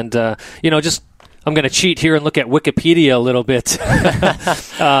kids, and I'm going to cheat here and look at Wikipedia a little bit.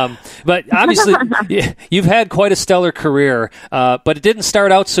 But obviously, you've had quite a stellar career, but it didn't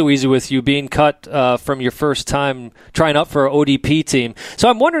start out so easy with you being cut from your first time trying out for an ODP team. So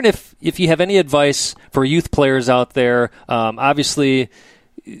I'm wondering if you have any advice for youth players out there. Obviously,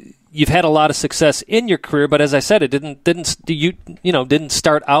 you've had a lot of success in your career, but as I said, it didn't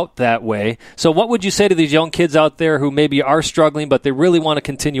start out that way. So what would you say to these young kids out there who maybe are struggling, but they really want to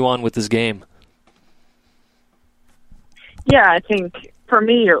continue on with this game? Yeah, I think for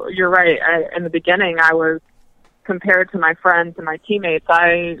me, you're right. In the beginning, I was, compared to my friends and my teammates,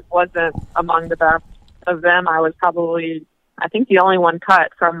 I wasn't among the best of them. I was probably, I think, the only one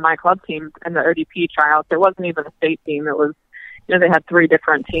cut from my club team in the ODP tryouts. It wasn't even a state team. It was they had 3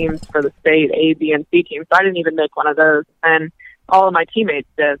 different teams for the state, A, B, and C team. So I didn't even make one of those. And all of my teammates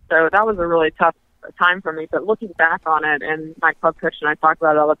did. So that was a really tough time for me. But looking back on it, and my club coach and I talk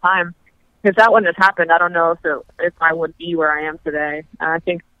about it all the time, if that wouldn't have happened, I don't know if I would be where I am today. I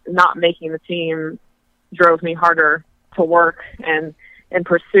think not making the team drove me harder to work and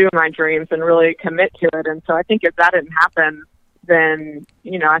pursue my dreams and really commit to it. And so I think if that didn't happen, then,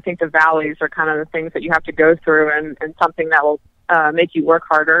 I think the valleys are kind of the things that you have to go through and something that will make you work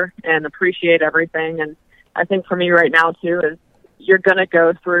harder and appreciate everything. And I think for me right now, too, is you're going to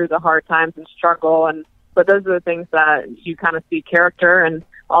go through the hard times and struggle. But those are the things that you kind of see character and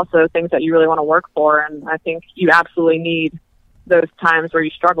also things that you really want to work for. And I think you absolutely need those times where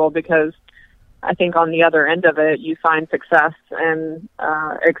you struggle, because I think on the other end of it, you find success. And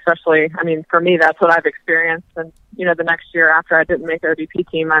especially, for me, that's what I've experienced. And, the next year after I didn't make the ODP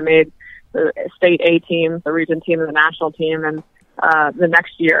team, I made the state A team, the region team, and the national team, and the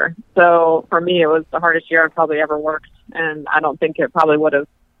next year. So for me, it was the hardest year I've probably ever worked. And I don't think it probably would have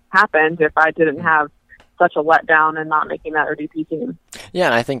happened if I didn't have such a letdown and not making that ODP team. Yeah,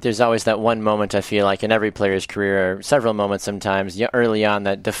 and I think there's always that one moment, I feel like, in every player's career, or several moments sometimes early on,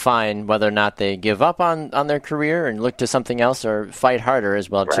 that define whether or not they give up on their career and look to something else or fight harder as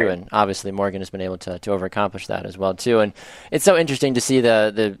well, too. And obviously Morgan has been able to overaccomplish that as well, too. And it's so interesting to see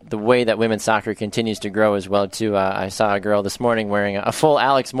the way that women's soccer continues to grow as well, too. I saw a girl this morning wearing a full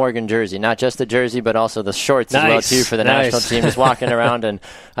Alex Morgan jersey, not just the jersey, but also the shorts as well, too, for the national team, just walking around. And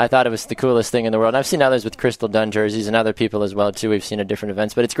I thought it was the coolest thing in the world. I've seen others with Crystal Dunn jerseys and other people as well, too. We've seen at different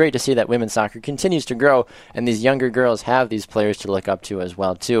events, but it's great to see that women's soccer continues to grow and these younger girls have these players to look up to as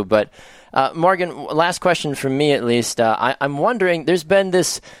well, too. But Morgan, last question from me at least. I'm wondering, there's been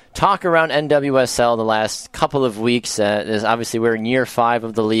this talk around NWSL the last couple of weeks, obviously we're in year 5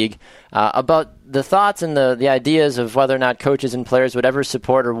 of the league, about the thoughts and the ideas of whether or not coaches and players would ever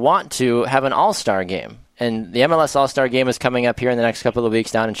support or want to have an all-star game. And the MLS All-Star Game is coming up here in the next couple of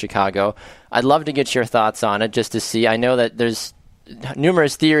weeks down in Chicago. I'd love to get your thoughts on it just to see. I know that there's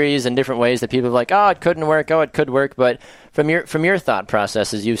numerous theories and different ways that people are like, it couldn't work, it could work. But from your thought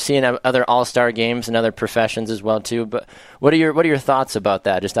processes, you've seen other All-Star games and other professions as well, too. But what are your thoughts about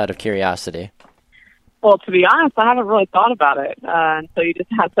that, just out of curiosity? Well, to be honest, I haven't really thought about it until you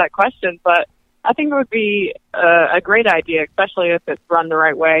just asked that question. But I think it would be a great idea, especially if it's run the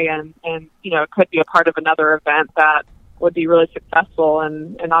right way and it could be a part of another event that would be really successful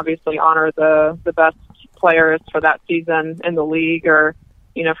and obviously honor the best players for that season in the league or,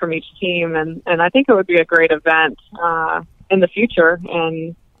 from each team. And I think it would be a great event in the future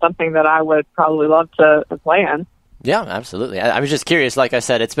and something that I would probably love to play in. Yeah, absolutely. I was just curious. Like I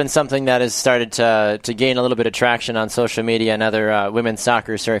said, it's been something that has started to gain a little bit of traction on social media and other women's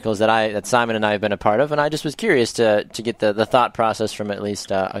soccer circles that Simon and I have been a part of, and I just was curious to get the thought process from at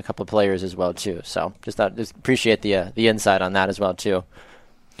least a couple of players as well too. So just appreciate the insight on that as well too.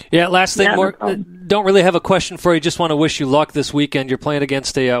 Yeah, last thing, don't really have a question for you. Just want to wish you luck this weekend. You're playing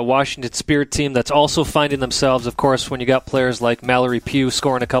against a Washington Spirit team that's also finding themselves, of course, when you got players like Mallory Pugh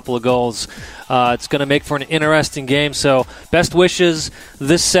scoring a couple of goals. It's going to make for an interesting game. So best wishes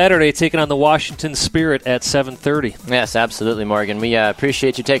this Saturday, taking on the Washington Spirit at 7:30. Yes, absolutely, Morgan. We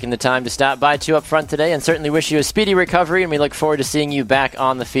appreciate you taking the time to stop by 2 Up Front today and certainly wish you a speedy recovery, and we look forward to seeing you back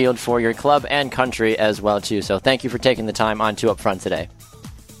on the field for your club and country as well, too. So thank you for taking the time on 2 Up Front today.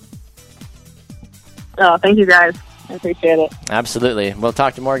 Oh, thank you, guys. I appreciate it. Absolutely. We'll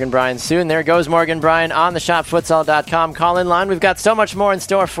talk to Morgan Bryan soon. There goes Morgan Bryan on the ShopFutsal.com call-in line. We've got so much more in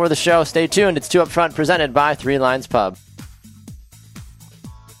store for the show. Stay tuned. It's 2 Up Front, presented by Three Lions Pub.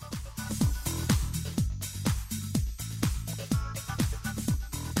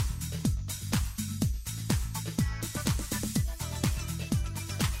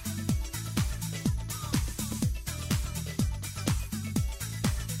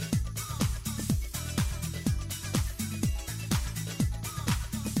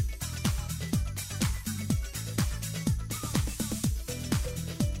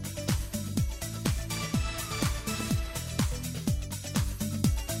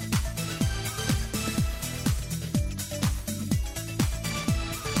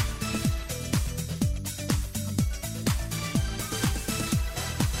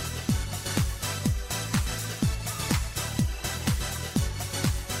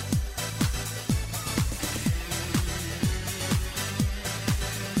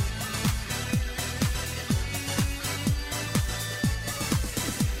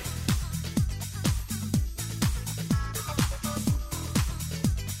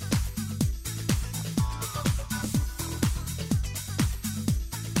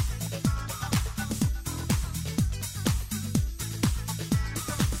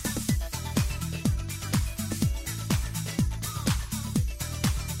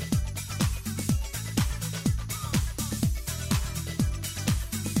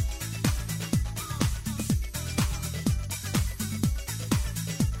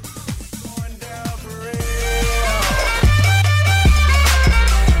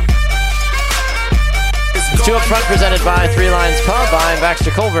 Front presented by Three Lions Pub. I'm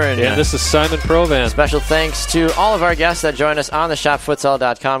Baxter Colburn. And this is Simon Provan. Special thanks to all of our guests that join us on the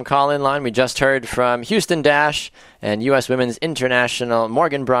ShopFutsal.com call-in line. We just heard from Houston Dash and U.S. Women's International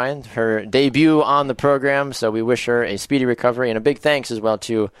Morgan Bryant, her debut on the program. So we wish her a speedy recovery, and a big thanks as well,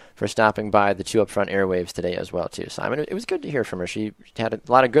 too, for stopping by the Two Up Front airwaves today as well, too. Simon, it was good to hear from her. She had a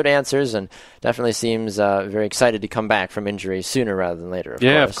lot of good answers and definitely seems very excited to come back from injury sooner rather than later,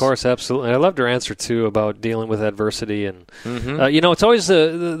 of course, absolutely. I loved her answer, too, about dealing with adversity. And, it's always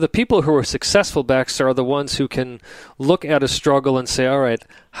the people who are successful, Baxter, are the ones who can look at a struggle and say, all right,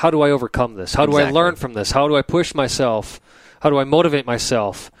 how do I overcome this? How do I learn from this? How do I push myself? How do I motivate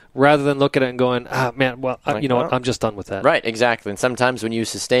myself? Rather than look at it and going, what? I'm just done with that. Right, exactly. And sometimes when you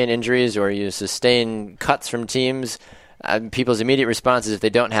sustain injuries or you sustain cuts from teams, people's immediate response is if they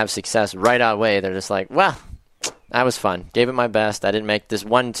don't have success right away, they're just like, well, that was fun. Gave it my best. I didn't make this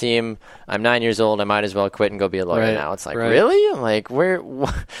one team. I'm 9 years old. I might as well quit and go be a lawyer now. It's like, really? Like,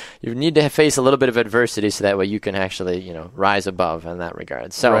 you need to face a little bit of adversity so that way you can actually, rise above in that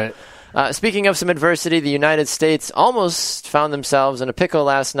regard. So, speaking of some adversity, the United States almost found themselves in a pickle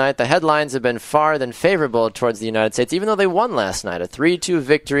last night. The headlines have been far than favorable towards the United States, even though they won last night. A 3-2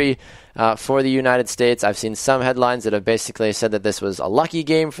 victory for the United States. I've seen some headlines that have basically said that this was a lucky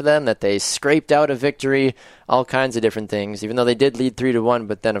game for them, that they scraped out a victory, all kinds of different things, even though they did lead 3-1,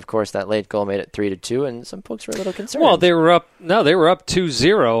 but then, of course, that late goal made it 3-2, and some folks were a little concerned. Well, they were up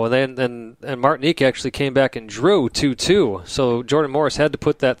 2-0, and Martinique actually came back and drew 2-2, so Jordan Morris had to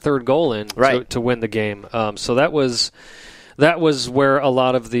put that third goal in to win the game. So that was where a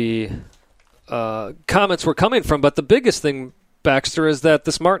lot of the comments were coming from, but the biggest thing, Baxter, is that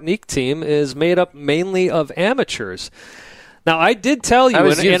this Martinique team is made up mainly of amateurs. Now, I did tell you in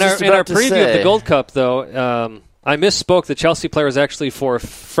our preview of the Gold Cup, though, I misspoke. The Chelsea player is actually for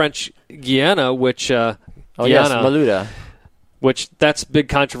French Guiana, which Malouda. Which that's big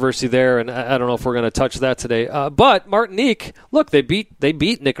controversy there, and I don't know if we're going to touch that today. But Martinique, look, they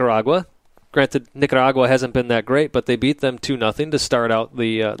beat Nicaragua. Granted, Nicaragua hasn't been that great, but they beat them 2-0 to start out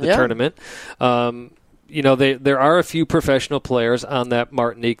the tournament. There are a few professional players on that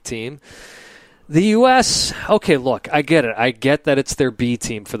Martinique team. The U.S., okay, look, I get it. I get that it's their B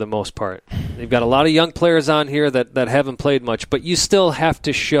team for the most part. They've got a lot of young players on here that haven't played much, but you still have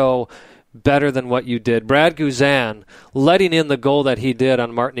to show better than what you did. Brad Guzan, letting in the goal that he did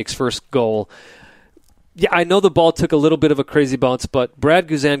on Martinique's first goal. Yeah, I know the ball took a little bit of a crazy bounce, but Brad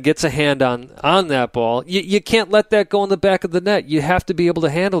Guzan gets a hand on that ball. You can't let that go in the back of the net. You have to be able to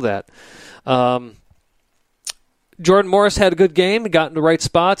handle that. Jordan Morris had a good game. He got in the right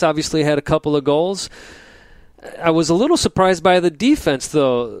spots. Obviously had a couple of goals. I was a little surprised by the defense,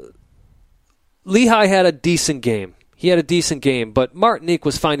 though. Lehigh had a decent game. He had a decent game, but Martinique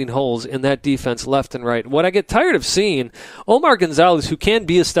was finding holes in that defense left and right. What I get tired of seeing, Omar Gonzalez, who can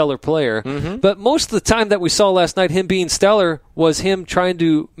be a stellar player, but most of the time that we saw last night, him being stellar, was him trying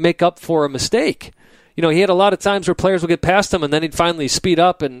to make up for a mistake. He had a lot of times where players would get past him, and then he'd finally speed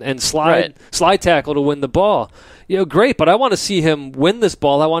up and slide tackle to win the ball. Great, but I want to see him win this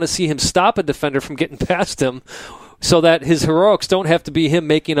ball. I want to see him stop a defender from getting past him so that his heroics don't have to be him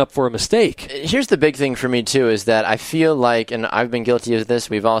making up for a mistake. Here's the big thing for me, too, is that I feel like, and I've been guilty of this,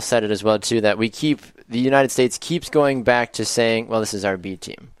 we've all said it as well, too, that the United States keeps going back to saying, well, this is our B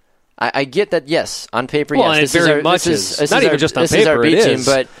team. I get that, yes, on paper, yes. This is not even just on paper, our B it team, is.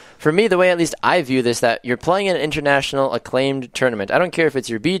 But for me, the way at least I view this, that you're playing in an international acclaimed tournament. I don't care if it's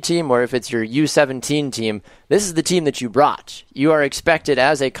your B team or if it's your U17 team. This is the team that you brought. You are expected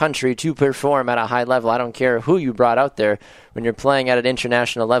as a country to perform at a high level. I don't care who you brought out there. When you're playing at an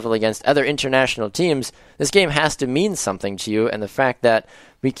international level against other international teams, this game has to mean something to you. And the fact that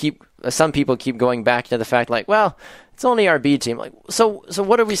some people keep going back to the fact like, well, it's only our B team. Like, so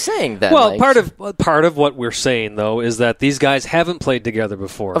what are we saying then? Well, part of what we're saying though is that these guys haven't played together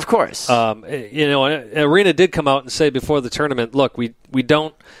before. Of course, Arena did come out and say before the tournament, look, we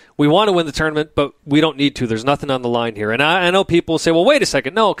want to win the tournament, but we don't need to. There's nothing on the line here. And I know people say, well, wait a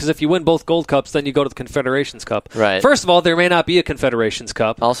second. No, because if you win both Gold Cups, then you go to the Confederations Cup. Right. First of all, there may not be a Confederations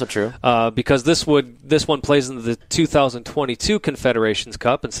Cup. Also true. Because this one plays in the 2022 Confederations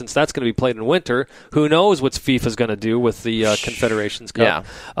Cup, and since that's going to be played in winter, who knows what FIFA's going to do with the Confederations Cup.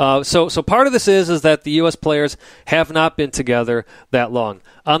 Yeah. So part of this is that the U.S. players have not been together that long.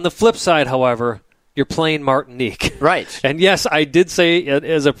 On the flip side, however, you're playing Martinique. Right. And yes, I did say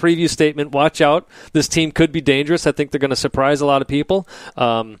as a preview statement, watch out. This team could be dangerous. I think they're going to surprise a lot of people.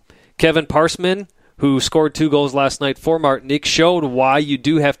 Kevin Parsman, who scored 2 goals last night for Martinique, showed why you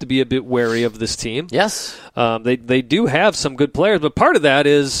do have to be a bit wary of this team. Yes. They do have some good players, but part of that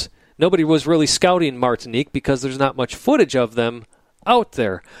is nobody was really scouting Martinique because there's not much footage of them out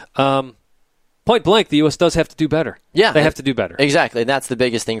there. Point blank, the U.S. does have to do better. Yeah. They have to do better. Exactly. And that's the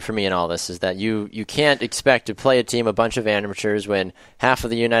biggest thing for me in all this is that you can't expect to play a team, a bunch of amateurs, when half of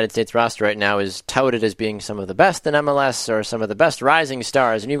the United States roster right now is touted as being some of the best in MLS or some of the best rising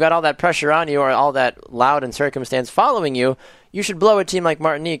stars. And you've got all that pressure on you or all that loud and circumstance following you. You should blow a team like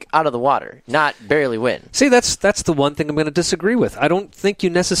Martinique out of the water, not barely win. See, that's the one thing I'm going to disagree with. I don't think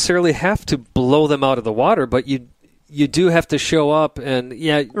you necessarily have to blow them out of the water, but you do have to show up, and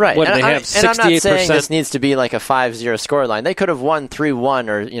right. What they have 68%. And I'm not saying this needs to be like a 5-0 scoreline. They could have won 3-1,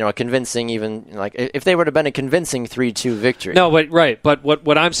 or a convincing, even like if they would have been a convincing 3-2 victory. No, but right. But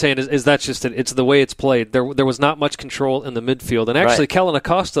what I'm saying is that's just it's the way it's played. There was not much control in the midfield, and actually, Kellyn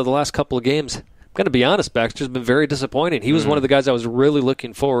Acosta the last couple of games. I'm going to be honest, Baxter's been very disappointing. He was one of the guys I was really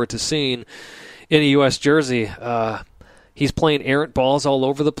looking forward to seeing in a U.S. jersey. He's playing errant balls all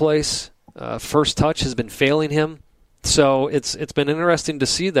over the place. First touch has been failing him. So it's been interesting to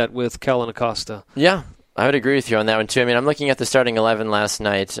see that with Kellyn Acosta. Yeah, I would agree with you on that one, too. I mean, I'm looking at the starting 11 last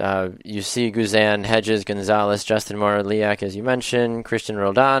night. You see Guzan, Hedges, Gonzalez, Justin Moore, Liak, as you mentioned, Christian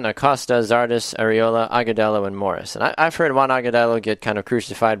Roldan, Acosta, Zardes, Arriola, Agudelo, and Morris. And I've heard Juan Agudelo get kind of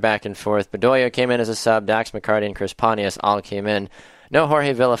crucified back and forth. Bedoya came in as a sub. Dax McCarty and Chris Pontius all came in. No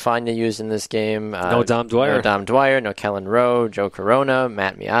Jorge Villafaña used in this game. No Dom Dwyer. No Kellen Rowe, Joe Corona,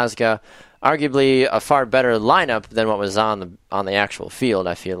 Matt Miazga. Arguably a far better lineup than what was on the actual field,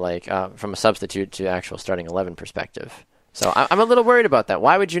 I feel like, from a substitute to actual starting 11 perspective. So I'm a little worried about that.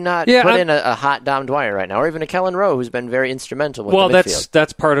 Why would you not put in a hot Dom Dwyer right now, or even a Kellen Rowe, who's been very instrumental with the midfield?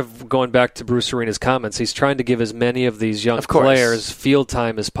 That's part of going back to Bruce Arena's comments. He's trying to give as many of these young players field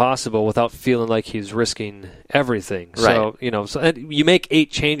time as possible without feeling like he's risking everything. Right. So you make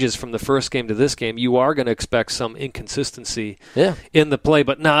 8 changes from the first game to this game. You are going to expect some inconsistency in the play,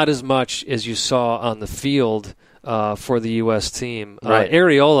 but not as much as you saw on the field for the U.S. team. Right.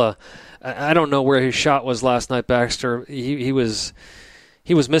 Arriola, I don't know where his shot was last night, Baxter. He was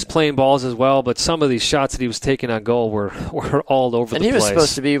misplaying balls as well, but some of these shots that he was taking on goal were all over the place. And he was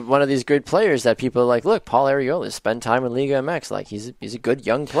supposed to be one of these good players that people are like, look, Paul Arriola spent time in Liga MX. Like, he's a good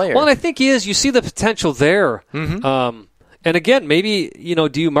young player. Well, and I think he is. You see the potential there. Mm-hmm. And again, maybe,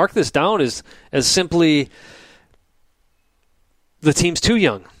 do you mark this down as simply the team's too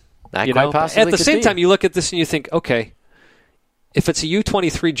young? That quite possibly At the same time, you look at this and you think, okay, if it's a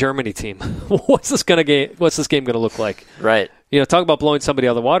U23 Germany team, what's this game going to look like? Right. Talk about blowing somebody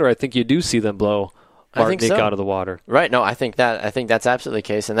out of the water. I think you do see them blow Martinique out of the water. Right. No, I think that's absolutely the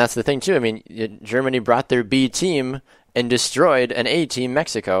case, and that's the thing too. I mean, Germany brought their B team and destroyed an A team,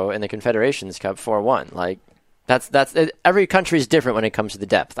 Mexico, in the Confederations Cup 4-1. Like, that's every country's different when it comes to the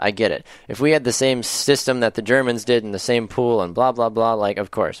depth. I get it. If we had the same system that the Germans did in the same pool and blah blah blah, like,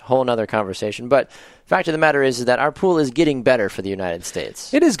 of course, whole nother conversation. But fact of the matter is that our pool is getting better for the United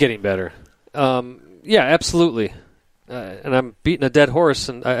States. It is getting better. Yeah, absolutely. And I'm beating a dead horse,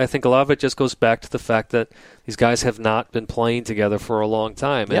 and I think a lot of it just goes back to the fact that these guys have not been playing together for a long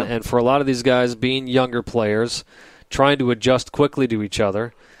time. Yeah. And for a lot of these guys being younger players, trying to adjust quickly to each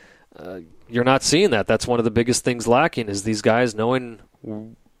other, you're not seeing that. That's one of the biggest things lacking, is these guys knowing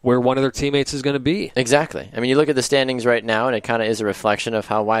where one of their teammates is going to be. Exactly. I mean, you look at the standings right now, and it kind of is a reflection of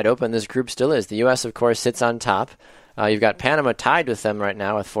how wide open this group still is. The U.S., of course, sits on top. You've got Panama tied with them right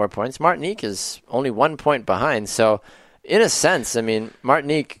now with 4 points. Martinique is only 1 point behind. So, in a sense, I mean,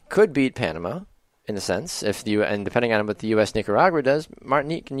 Martinique could beat Panama, in a sense, and depending on what the U.S. Nicaragua does,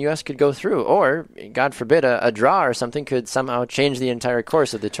 Martinique and U.S. could go through. Or, God forbid, a draw or something could somehow change the entire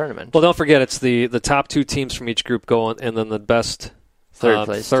course of the tournament. Well, don't forget, it's the top 2 teams from each group go on, and then the best third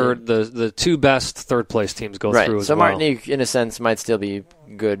place team. The 2 best third place teams go through as so well. Martinique, in a sense, might still be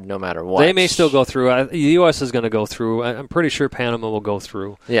good no matter what. They may still go through. The U.S. is going to go through. I'm pretty sure Panama will go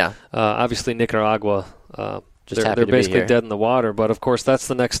through. Yeah. Obviously, Nicaragua, they're happy to be basically here. dead in the water. But, of course, that's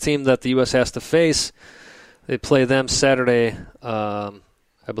the next team that the U.S. has to face. They play them Saturday. I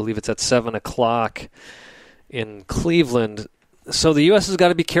believe it's at 7 o'clock in Cleveland. So the U.S. has got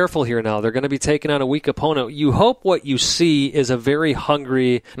to be careful here now. They're going to be taking on a weak opponent. You hope what you see is a very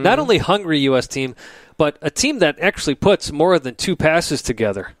hungry, not only hungry U.S. team, but a team that actually puts more than 2 passes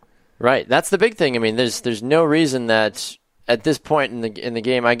together. Right. That's the big thing. I mean, there's no reason that at this point in the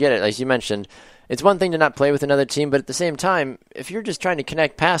game, I get it, as you mentioned, it's one thing to not play with another team, but at the same time, if you're just trying to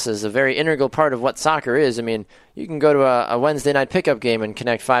connect passes, a very integral part of what soccer is, I mean, you can go to a Wednesday night pickup game and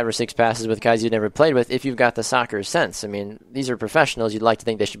connect 5 or 6 passes with guys you've never played with if you've got the soccer sense. I mean, these are professionals. You'd like to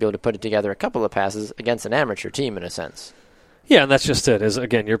think they should be able to put it together a couple of passes against an amateur team in a sense. Yeah, and that's just it.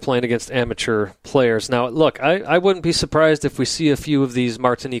 Again, you're playing against amateur players. Now, look, I wouldn't be surprised if we see a few of these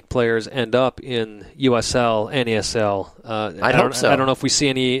Martinique players end up in USL, NASL. I hope so. I don't know if we see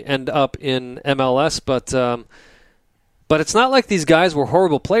any end up in MLS, but it's not like these guys were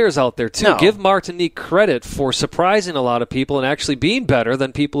horrible players out there, too. No. Give Martinique credit for surprising a lot of people and actually being better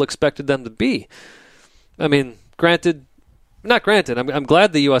than people expected them to be. I mean, not granted. I'm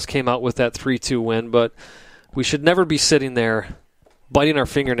glad the U.S. came out with that 3-2 win, but we should never be sitting there biting our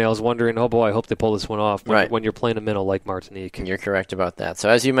fingernails wondering, oh, boy, I hope they pull this one off when you're playing a minnow like Martinique. You're correct about that. So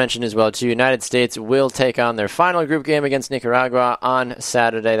as you mentioned as well, too, United States will take on their final group game against Nicaragua on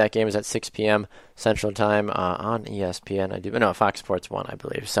Saturday. That game is at 6 p.m. Central Time on ESPN. Fox Sports 1, I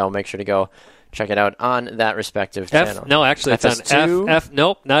believe. So make sure to go check it out on that respective channel. No, actually, it's on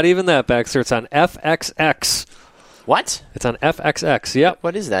Nope, not even that, Baxter. It's on FXX. What? It's on FXX. Yep.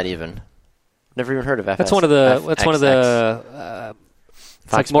 What is that even? Never even heard of FXX. That's one of the.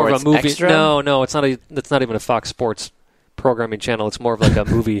 It's like more of a movie. Extra? No, it's not. It's not even a Fox Sports programming channel. It's more of like a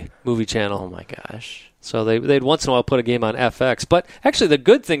movie channel. Oh my gosh! So they'd once in a while put a game on FX. But actually, the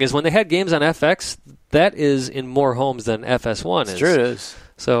good thing is when they had games on FX, that is in more homes than FS1 is. It's true, it is.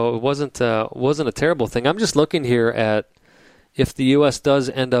 So it wasn't a terrible thing. I'm just looking here at if the U.S. does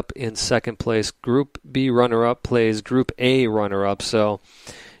end up in second place, Group B runner-up plays Group A runner-up. So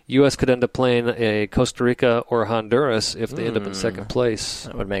U.S. could end up playing a Costa Rica or Honduras if they end up in second place.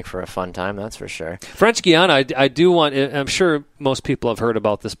 That would make for a fun time, that's for sure. French Guiana, I do want. I'm sure most people have heard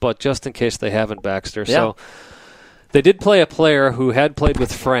about this, but just in case they haven't, Baxter. Yeah. So they did play a player who had played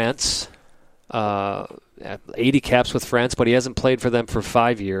with France, 80 caps with France, but he hasn't played for them for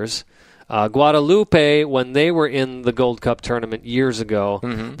 5 years. Guadalupe, when they were in the Gold Cup tournament years ago,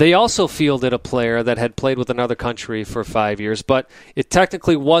 they also fielded a player that had played with another country for 5 years, but it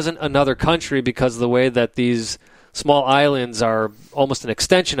technically wasn't another country because of the way that these small islands are almost an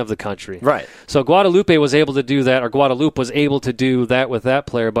extension of the country. Right. So Guadalupe was able to do that, or Guadeloupe was able to do that with that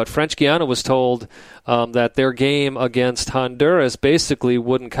player, but French Guiana was told that their game against Honduras basically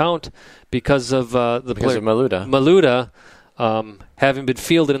wouldn't count because of Maluda. Having been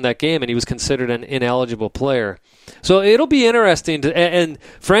fielded in that game, and he was considered an ineligible player. So it'll be interesting. And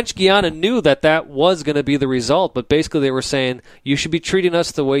French Guiana knew that was going to be the result, but basically they were saying, you should be treating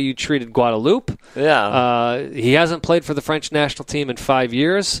us the way you treated Guadeloupe. Yeah. He hasn't played for the French national team in 5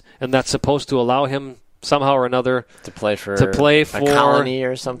 years, and that's supposed to allow him somehow or another to play for a colony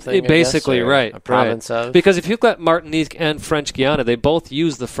or something. Basically, I guess, or right. A province of. Because if you've got Martinique and French Guiana, they both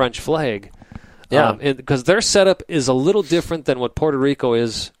use the French flag. Yeah, because their setup is a little different than what Puerto Rico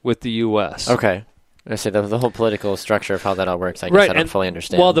is with the U.S. Okay. I say the whole political structure of how that all works, I guess I don't fully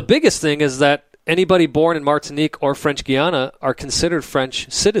understand. Well, the biggest thing is that anybody born in Martinique or French Guiana are considered French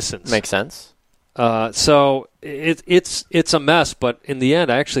citizens. Makes sense. So it's a mess, but in the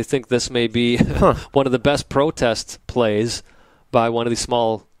end, I actually think this may be one of the best protest plays by one of these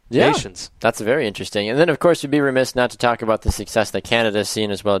small nations. That's very interesting. And then, of course, we'd be remiss not to talk about the success that Canada's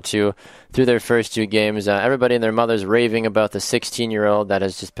seen as well, too, through their first two games. Everybody and their mothers raving about the 16-year-old that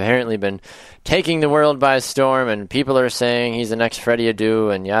has just apparently been taking the world by storm, and people are saying he's the next Freddie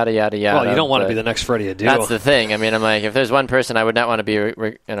Adu and yada, yada, yada. Well, you don't want to be the next Freddie Adu. That's the thing. I mean, I'm like, if there's one person I would not want to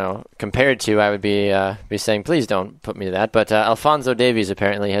be compared to, I would be saying, please don't put me to that. But Alphonso Davies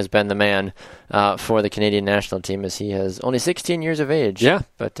apparently has been the man for the Canadian national team, as he has only 16 years of age. Yeah.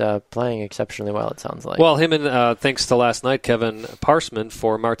 But playing exceptionally well, it sounds like. Well, him and thanks to last night, Kevin Parsman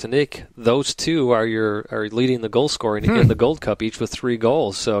for Martinique, those two are leading the goal scoring in the Gold Cup, each with 3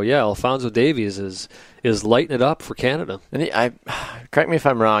 goals. So yeah, Alphonso Davies is lighting it up for Canada. And correct me if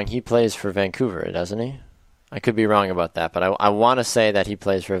I'm wrong. He plays for Vancouver, doesn't he? I could be wrong about that, but I want to say that he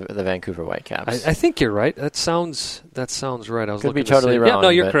plays for the Vancouver Whitecaps. I think you're right. That sounds right. I was could be totally wrong. Yeah, no,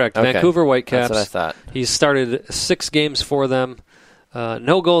 you're correct. Okay. Vancouver Whitecaps. That's what I thought. He's started 6 games for them.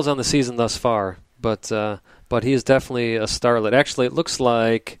 No goals on the season thus far, but he is definitely a starlet. Actually, it looks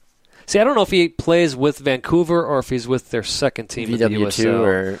like. See, I don't know if he plays with Vancouver or if he's with their second team in the USL.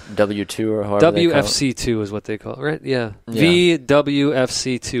 or W2 or however WFC2 is what they call it, right? Yeah.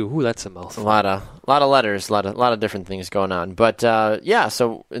 VWFC2. Ooh, that's a mouthful. A lot of letters, a lot of different things going on. But,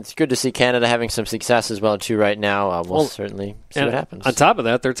 so it's good to see Canada having some success as well, too, right now. We'll certainly see what happens. On top of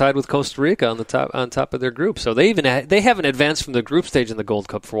that, they're tied with Costa Rica on top of their group. So they haven't advanced from the group stage in the Gold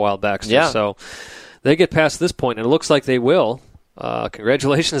Cup for a while back. Yeah. So they get past this point, and it looks like they will.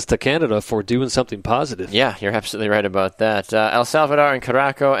 congratulations to Canada for doing something positive. Yeah, you're absolutely right about that. El Salvador and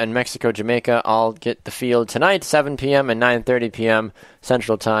Curaçao and Mexico, Jamaica all get the field tonight, 7 p.m. and 9:30 p.m.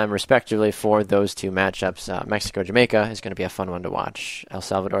 Central Time, respectively, for those two matchups. Mexico, Jamaica is going to be a fun one to watch. El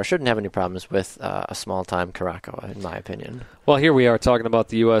Salvador shouldn't have any problems with a small-time Curaçao, in my opinion. Well, here we are talking about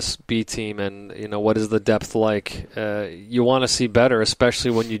the U.S. B team, and what is the depth like? You want to see better, especially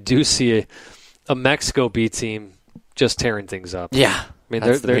when you do see a Mexico B team just tearing things up. Yeah. I mean,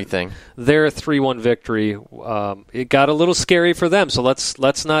 that's the big thing. Their 3-1 victory, it got a little scary for them, so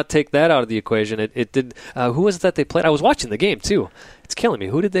let's not take that out of the equation. It did. Who was it that they played? I was watching the game, too. It's killing me.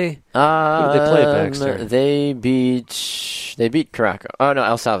 Who did they play at Baxter? They beat Curaçao. Oh, no,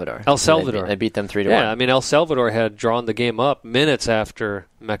 El Salvador. El Salvador. They beat them 3-1. Yeah, I mean, El Salvador had drawn the game up minutes after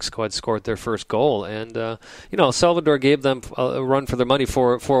Mexico had scored their first goal. And, El Salvador gave them a run for their money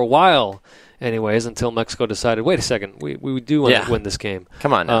for a while, anyways, until Mexico decided, wait a second, we do want to win this game.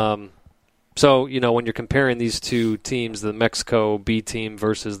 Come on now. So, when you're comparing these two teams, the Mexico B team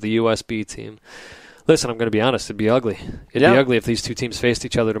versus the U.S. B team, listen, I'm going to be honest, it'd be ugly. It'd be ugly if these two teams faced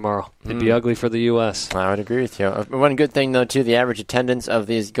each other tomorrow. It'd be ugly for the U.S. I would agree with you. One good thing, though, too, the average attendance of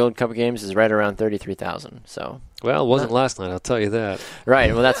these Gold Cup games is right around 33,000. So, well, it wasn't last night, I'll tell you that.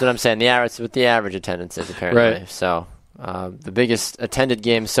 Right, well, that's what I'm saying. The average attendance is, apparently. Right. So, the biggest attended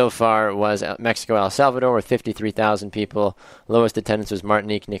game so far was Mexico-El Salvador with 53,000 people. Lowest attendance was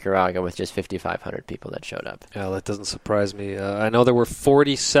Martinique-Nicaragua with just 5,500 people that showed up. Yeah, that doesn't surprise me. I know there were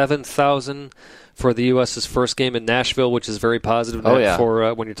 47,000 for the U.S.'s first game in Nashville, which is very positive.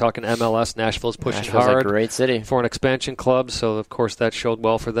 For when you're talking MLS, Nashville's pushing hard. A great city. For an expansion club, so of course that showed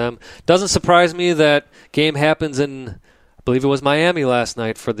well for them. Doesn't surprise me that game happens in, I believe it was Miami last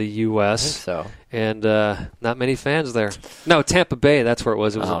night for the U.S. I think so. And not many fans there. No, Tampa Bay, that's where it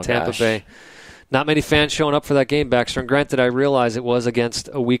was. It was in Tampa Bay. Not many fans showing up for that game, Baxter. And granted, I realize it was against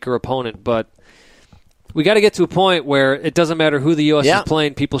a weaker opponent, but we got to get to a point where it doesn't matter who the U.S. is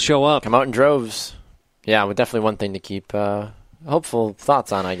playing, people show up. Come out in droves. Yeah, well, definitely one thing to keep hopeful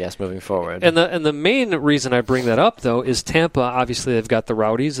thoughts on, I guess, moving forward. And the main reason I bring that up, though, is Tampa. Obviously, they've got the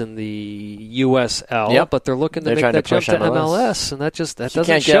Rowdies in the USL, but they're looking to make that jump to MLS, and that doesn't show well for you. You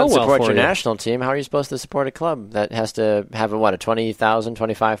can't get out and support your national team. How are you supposed to support a club that has to have a 20,000,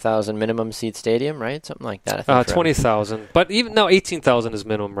 25,000 minimum seat stadium, right? Something like that. 20,000, but even now 18,000 is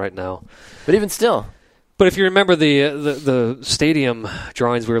minimum right now. But even still. But if you remember the stadium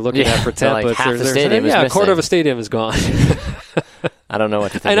drawings we were looking at for Tampa, like half the stadium is a missing. Quarter of a stadium is gone. I don't know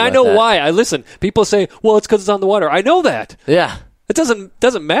what to think and about I know that. why. Listen, people say, well, it's because it's on the water. I know that. Yeah. It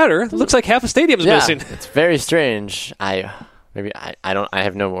doesn't matter. It looks like half a stadium is missing. It's very strange. I don't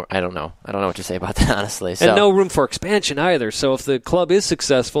know. I don't know what to say about that, honestly. So. And no room for expansion either. So if the club is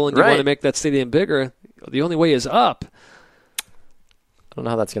successful and you want to make that stadium bigger, the only way is up. I don't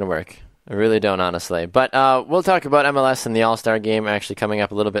know how that's going to work. I really don't, honestly. But we'll talk about MLS and the All-Star Game actually coming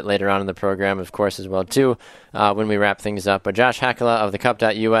up a little bit later on in the program, of course, as well, too, when we wrap things up. But Josh Hakala of the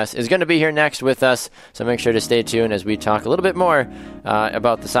Cup.us is going to be here next with us, so make sure to stay tuned as we talk a little bit more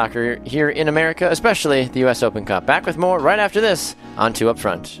about the soccer here in America, especially the U.S. Open Cup. Back with more right after this on 2 Up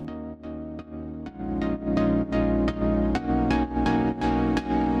Front.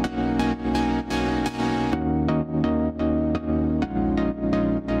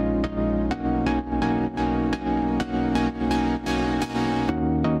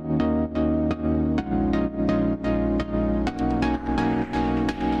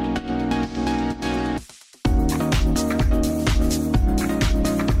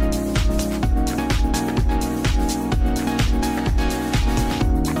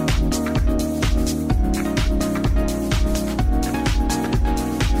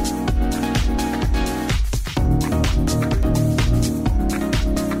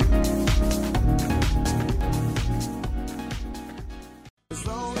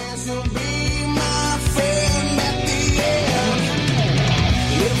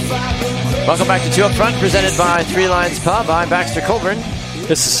 Welcome back to 2 Up Front, presented by Three Lions Pub. I'm Baxter Colburn.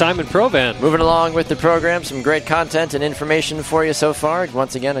 This is Simon Provan. Moving along with the program, some great content and information for you so far.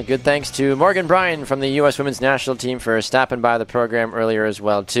 Once again, a good thanks to Morgan Bryan from the U.S. Women's National Team for stopping by the program earlier as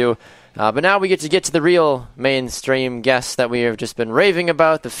well, too. But now we get to the real mainstream guests that we have just been raving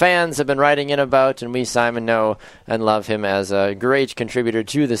about, the fans have been writing in about, and we, Simon, know and love him as a great contributor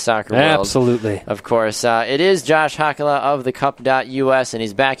to the soccer world. Absolutely. Of course. It is Josh Hakala of the Cup.us, and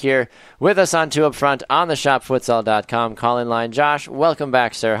he's back here with us on 2 Up Front on the ShopFutsal.com call-in line. Josh, welcome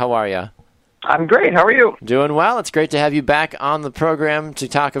back, sir. How are you? I'm great. How are you? Doing well. It's great to have you back on the program to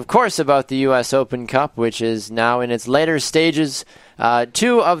talk, of course, about the U.S. Open Cup, which is now in its later stages.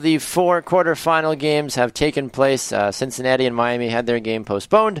 2 of the 4 quarterfinal games have taken place. Cincinnati and Miami had their game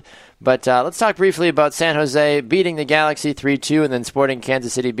postponed. But let's talk briefly about San Jose beating the Galaxy 3-2 and then Sporting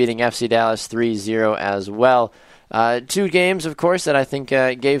Kansas City beating FC Dallas 3-0 as well. 2 games, of course, that I think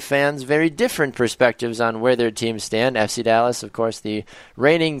gave fans very different perspectives on where their teams stand. FC Dallas, of course, the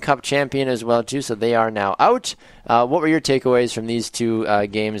reigning Cup champion as well, too, so they are now out. What were your takeaways from these 2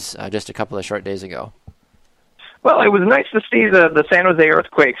 games just a couple of short days ago? Well, it was nice to see the San Jose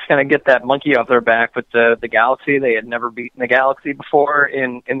Earthquakes kind of get that monkey off their back with the Galaxy. They had never beaten the Galaxy before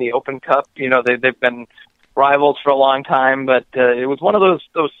in the Open Cup. You know, they've been rivals for a long time, but it was one of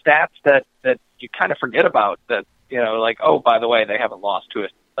those stats that you kind of forget about, that, you know, like, oh, by the way, they haven't lost to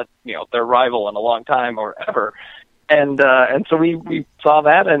their rival in a long time or ever. And so we saw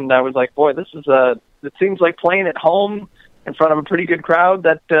that, and I was like, boy, this is it seems like playing at home in front of a pretty good crowd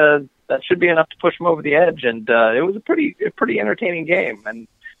that should be enough to push them over the edge. And it was a pretty entertaining game. And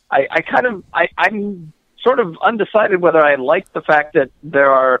I'm sort of undecided whether I like the fact that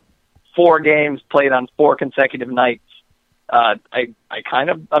there are 4 games played on 4 consecutive nights.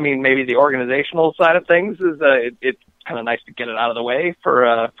 Maybe the organizational side of things is it's kind of nice to get it out of the way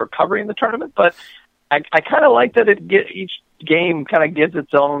for covering the tournament. But I kind of like that each game kind of gives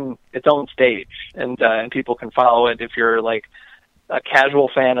its own stage, and people can follow it if you're like a casual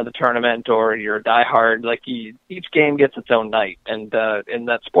fan of the tournament or you're a diehard. Like each game gets its own night, and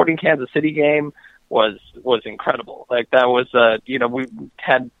that Sporting Kansas City game was incredible. Like that was we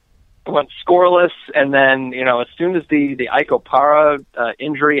went scoreless, and then as soon as the Ike Opara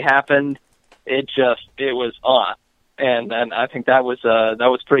injury happened, it was on, and I think that was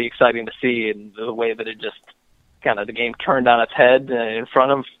pretty exciting to see, in the way that it just kind of the game turned on its head in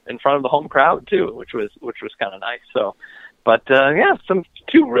front of the home crowd too, which was kind of nice. So, but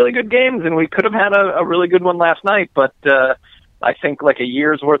 2 really good games, and we could have had a really good one last night, but I think like a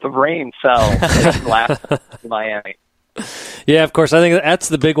year's worth of rain fell last night in Miami. Yeah, of course. I think that's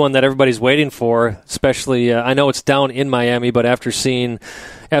the big one that everybody's waiting for, especially, I know it's down in Miami, but after seeing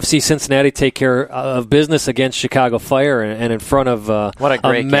FC Cincinnati take care of business against Chicago Fire and in front of a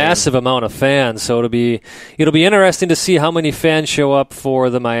massive amount of fans. So it'll be interesting to see how many fans show up for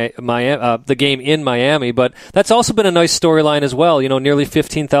the game in Miami. But that's also been a nice storyline as well. Nearly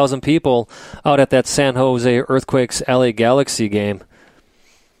 15,000 people out at that San Jose Earthquakes LA Galaxy game.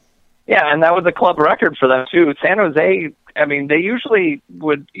 Yeah, and that was a club record for them too. San Jose, I mean, they usually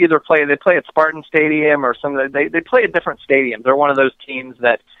would either play at Spartan Stadium or they play at different stadiums. They're one of those teams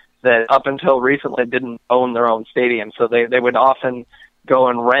that up until recently didn't own their own stadium, so they would often go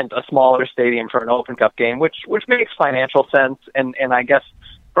and rent a smaller stadium for an Open Cup game, which makes financial sense. And I guess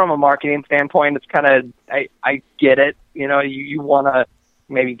from a marketing standpoint, it's kind of I get it. You want to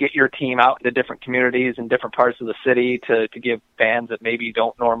maybe get your team out into different communities and different parts of the city to give fans that maybe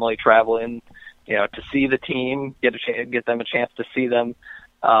don't normally travel in, to see the team, get them a chance to see them.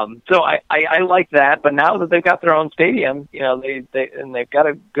 So I like that, but now that they've got their own stadium, they've got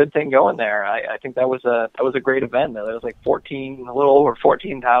a good thing going there. I think that was a great event. There was like a little over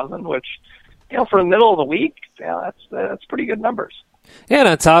 14,000, which, for the middle of the week, that's pretty good numbers. Yeah, and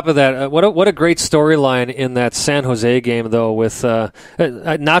on top of that, what a great storyline in that San Jose game, though, with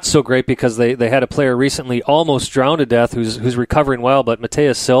not so great because they had a player recently almost drowned to death who's recovering well, but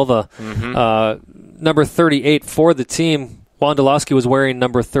Mateus Silva, number 38 for the team. Wondolowski was wearing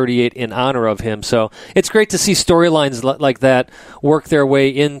number 38 in honor of him. So it's great to see storylines like that work their way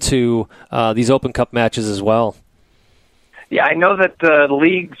into these Open Cup matches as well. Yeah, I know that the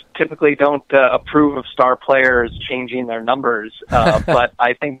leagues typically don't approve of star players changing their numbers, but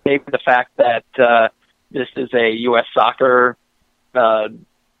I think maybe the fact that this is a U.S. soccer event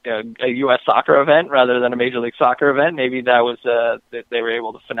rather than a Major League Soccer event, maybe that was that they were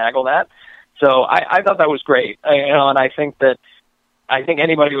able to finagle that. So I thought that was great, and I think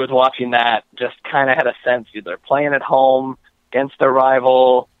anybody who was watching that just kind of had a sense they're playing at home against their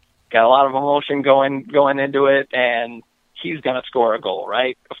rival, got a lot of emotion going into it, and he's going to score a goal,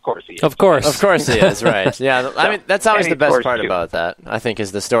 right? Of course he is. Of course he is, right. Yeah, I mean, that's always the best part about that, I think,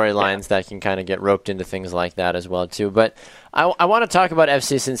 is the storylines that can kind of get roped into things like that as well, too. But I want to talk about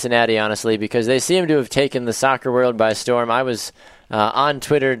FC Cincinnati, honestly, because they seem to have taken the soccer world by storm. I was on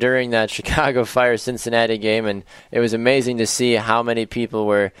Twitter during that Chicago Fire Cincinnati game, and it was amazing to see how many people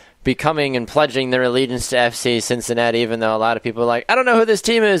were becoming and pledging their allegiance to FC Cincinnati, even though a lot of people are like, I don't know who this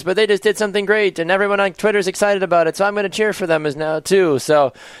team is, but they just did something great, and everyone on Twitter is excited about it, so I'm going to cheer for them as now too.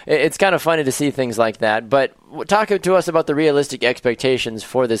 So it's kind of funny to see things like that. But talk to us about the realistic expectations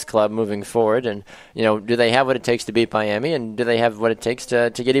for this club moving forward, and do they have what it takes to beat Miami, and do they have what it takes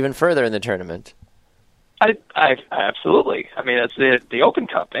to get even further in the tournament? I absolutely. I mean, it's the Open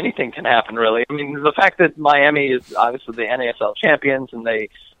Cup. Anything can happen, really. I mean, the fact that Miami is obviously the NASL champions, and they,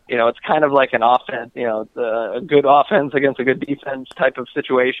 it's kind of like an offense, a good offense against a good defense type of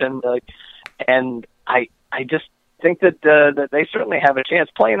situation. And I just think that they certainly have a chance.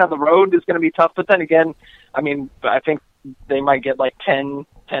 Playing on the road is going to be tough, but then again, I mean, I think they might get like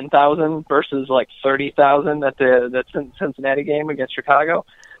 10,000 versus like 30,000 at the Cincinnati game against Chicago.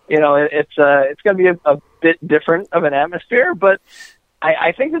 It's going to be a bit different of an atmosphere, but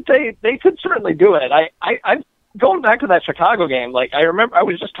I think that they could certainly do it. I'm going back to that Chicago game. Like, I remember I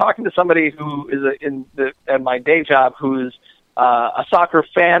was just talking to somebody who is at my day job who's a soccer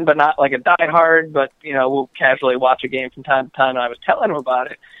fan, but not like a diehard, but will casually watch a game from time to time. And I was telling him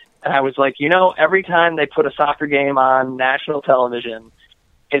about it, and I was like, every time they put a soccer game on national television,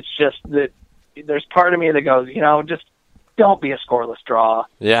 it's just that there's part of me that goes, just don't be a scoreless draw.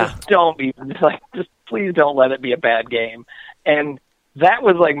 Yeah. Just please don't let it be a bad game. And that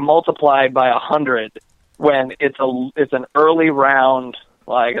was like multiplied by 100 when it's an early round,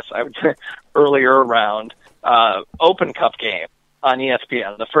 well, I guess I would say earlier round, Open Cup game on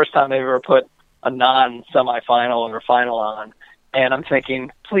ESPN. The first time they ever put a non-semifinal or final on. And I'm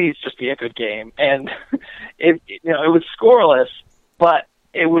thinking, please just be a good game. And it was scoreless, but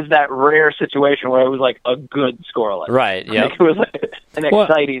it was that rare situation where it was like a good scoreless. Right, yeah. It was like an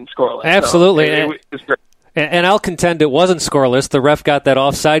exciting scoreless. Absolutely. So it was great. And I'll contend it wasn't scoreless. The ref got that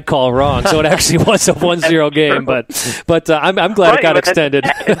offside call wrong, so it actually was a 1-0 game. But I'm glad it got extended.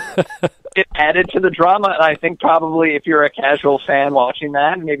 It added to the drama, and I think probably if you're a casual fan watching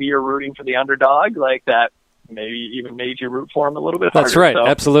that, maybe you're rooting for the underdog, like that maybe even made you root for him a little bit harder. That's right, so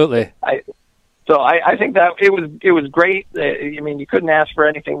absolutely. I think that it was great. I mean, you couldn't ask for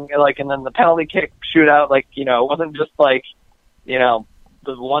anything like, and then the penalty kick shootout, like, it wasn't just like,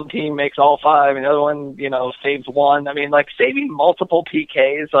 the one team makes all five and the other one, saves one. I mean, like, saving multiple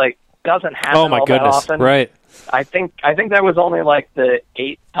PKs, like, doesn't happen that often. Right. I think that was only like the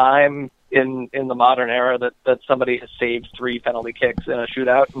 8th time in the modern era that somebody has saved 3 penalty kicks in a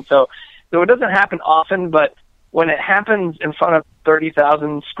shootout. And so it doesn't happen often, but when it happens in front of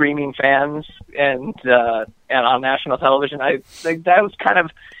 30,000 screaming fans and on national television, I think that was kind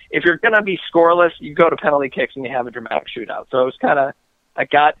of, if you're going to be scoreless, you go to penalty kicks and you have a dramatic shootout. So it was kind of, I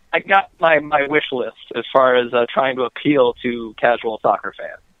got my wish list as far as trying to appeal to casual soccer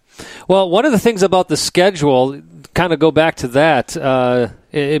fans. Well, one of the things about the schedule, kind of go back to that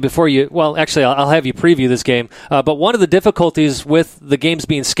before you, well, actually, I'll have you preview this game. But one of the difficulties with the games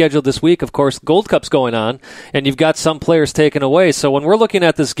being scheduled this week, of course, Gold Cup's going on, and you've got some players taken away. So when we're looking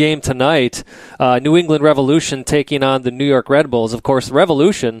at this game tonight, New England Revolution taking on the New York Red Bulls, of course,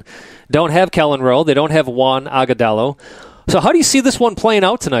 Revolution don't have Kellen Rowe. They don't have Juan Agudelo. So how do you see this one playing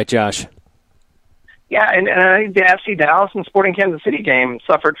out tonight, Josh? Yeah, and I think the FC Dallas and Sporting Kansas City game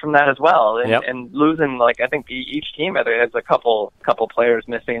suffered from that as well, and losing, like, I think each team has a couple players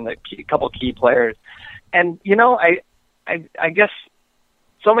missing, a couple key players, and I guess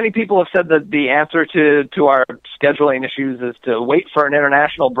so many people have said that the answer to our scheduling issues is to wait for an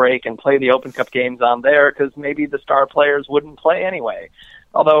international break and play the Open Cup games on there, because maybe the star players wouldn't play anyway.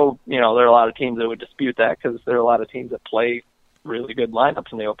 Although there are a lot of teams that would dispute that, because there are a lot of teams that play really good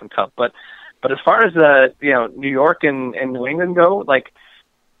lineups in the Open Cup, but as far as New York and New England go, like,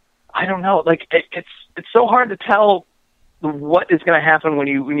 I don't know, like, it's so hard to tell what is going to happen when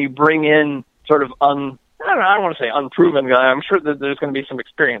you bring in sort of I don't want to say unproven guy. I'm sure that there's going to be some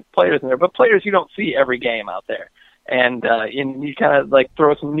experienced players in there, but players you don't see every game out there, and you kind of like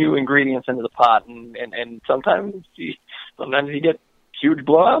throw some new ingredients into the pot, and sometimes you get huge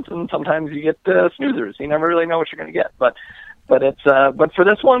blowouts, and sometimes you get snoozers. You never really know what you're going to get, but for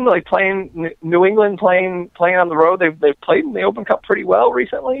this one, like, playing New England, playing on the road, they've played in the Open Cup pretty well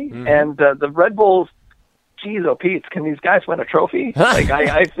recently, and the Red Bulls, geez, oh Pete, can these guys win a trophy? Like,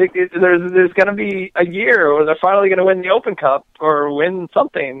 I think there's going to be a year where they're finally going to win the Open Cup or win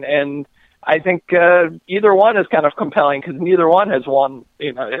something, and I think either one is kind of compelling, because neither one has won.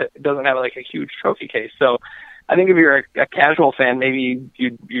 It doesn't have like a huge trophy case, so I think if you're a casual fan, maybe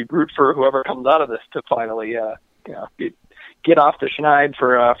you'd root for whoever comes out of this to finally get off the schneid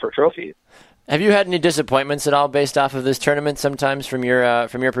for trophies. Have you had any disappointments at all based off of this tournament sometimes from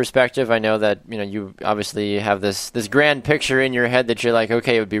your perspective? I know that you obviously have this grand picture in your head that you're like,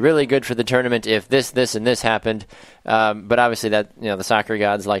 okay, it would be really good for the tournament if this, and this happened. But obviously that the soccer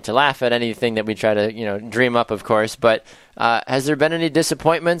gods like to laugh at anything that we try to dream up, of course. But has there been any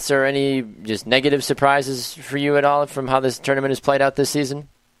disappointments or any just negative surprises for you at all from how this tournament has played out this season?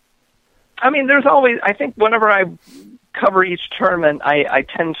 I mean, there's always, I think whenever I cover each tournament, I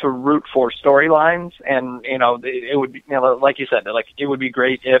tend to root for storylines, and it would be, like you said, like it would be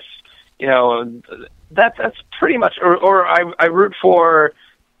great if that's pretty much, or I root for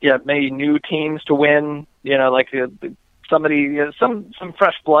maybe new teams to win, like somebody, some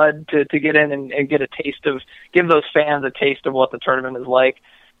fresh blood to get in and get a taste of, give those fans a taste of what the tournament is like.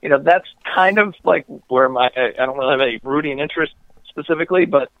 That's kind of like where I don't really have any rooting interest specifically,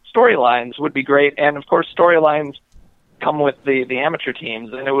 but storylines would be great, and of course storylines come with the amateur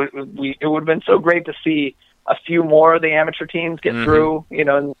teams, and it would have been so great to see a few more of the amateur teams get through,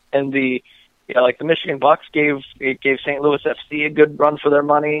 and the like the Michigan Bucks gave St. Louis FC a good run for their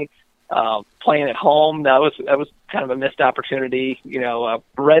money, playing at home. That was kind of a missed opportunity.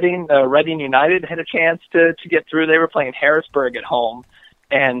 Reading United had a chance to get through. They were playing Harrisburg at home,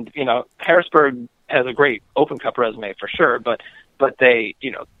 and Harrisburg has a great Open Cup resume for sure, but they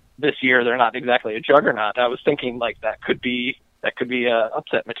this year they're not exactly a juggernaut. I was thinking like that could be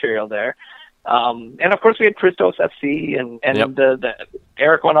upset material there. And of course we had Christos FC and the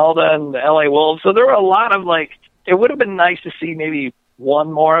Eric Winalda and the LA Wolves. So there were a lot of it would have been nice to see maybe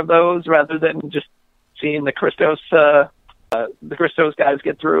one more of those rather than just seeing the Christos guys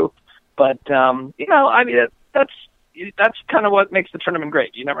get through. But I mean that's kind of what makes the tournament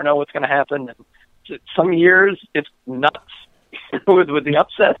great. You never know what's going to happen. And some years it's nuts with the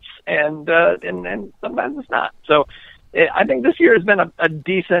upsets, and sometimes it's not. So I think this year has been a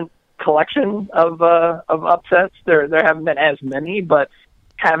decent collection of upsets. There haven't been as many, but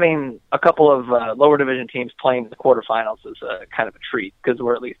having a couple of lower division teams playing in the quarterfinals is kind of a treat, because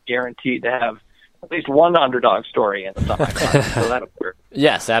we're at least guaranteed to have at least one underdog story in the semifinals. So that'll work.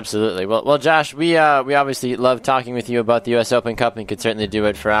 Yes, absolutely. Well, Josh, we obviously love talking with you about the U.S. Open Cup and could certainly do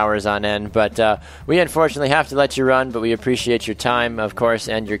it for hours on end. But we unfortunately have to let you run, but we appreciate your time, of course,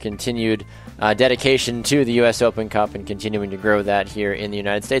 and your continued dedication to the U.S. Open Cup and continuing to grow that here in the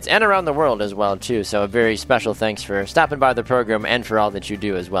United States and around the world as well, too. So a very special thanks for stopping by the program and for all that you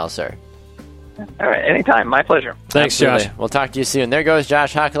do as well, sir. All right, anytime. My pleasure. Thanks, Absolutely. Josh. We'll talk to you soon. There goes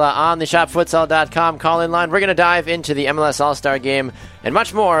Josh Hakala on the ShopFutsal.com call-in line. We're going to dive into the MLS All-Star Game and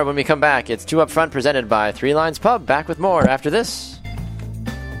much more when we come back. It's 2 Up Front presented by Three Lines Pub. Back with more after this.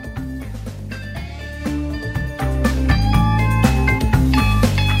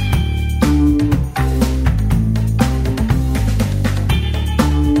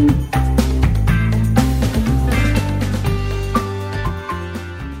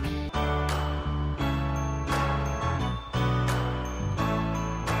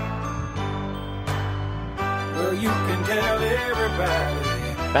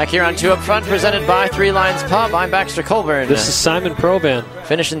 Back here on 2 Up Front, presented by Three Lines Pub. I'm Baxter Colburn. This is Simon Provan.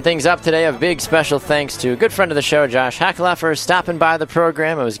 Finishing things up today, a big special thanks to a good friend of the show, Josh Hakala, for stopping by the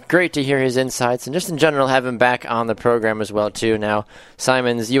program. It was great to hear his insights, and just in general have him back on the program as well, too. Now,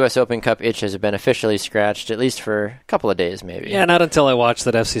 Simon's U.S. Open Cup itch has been officially scratched, at least for a couple of days, maybe. Yeah, not until I watch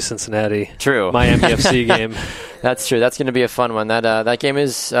that FC Cincinnati Miami FC game. That's true. That's going to be a fun one. That game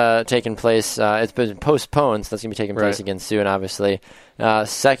is taking place. It's been postponed, so that's going to be taking place again soon, obviously.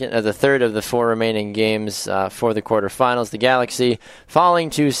 The third of the 4 remaining games for the quarterfinals. The Galaxy falling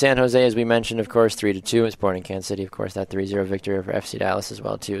to San Jose, as we mentioned, of course, 3-2. It's Sporting Kansas City, of course, that 3-0 victory over FC Dallas as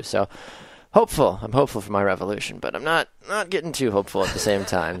well, too. So hopeful. I'm hopeful for my Revolution, but I'm not getting too hopeful at the same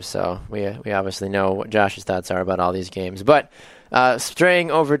time. So we obviously know what Josh's thoughts are about all these games. But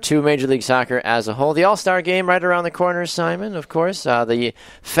straying over to Major League Soccer as a whole, the All-Star Game right around the corner, Simon, of course. The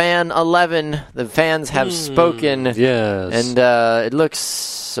Fan 11, the fans have spoken. Yes. And it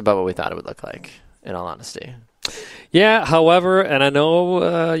looks about what we thought it would look like, in all honesty. Yeah, however, and I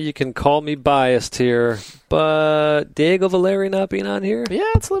know you can call me biased here, but Diego Valeri not being on here? Yeah,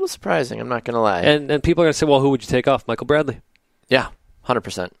 it's a little surprising, I'm not going to lie. And people are going to say, well, who would you take off? Michael Bradley? Yeah,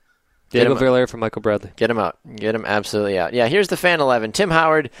 100%. Diego Valeri for Michael Bradley. Get him out. Get him absolutely out. Yeah, here's the Fan 11. Tim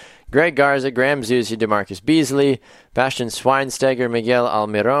Howard, Greg Garza, Graham Zusi, DeMarcus Beasley, Bastian Schweinsteiger, Miguel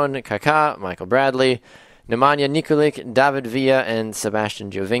Almiron, Kaká, Michael Bradley, Nemanja Nikolic, David Villa, and Sebastian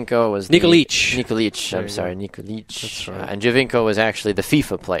Giovinco was Nikolic. Nikolic. That's right. And Giovinco was actually the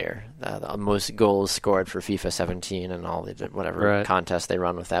FIFA player, the most goals scored for FIFA 17 and all the whatever contest they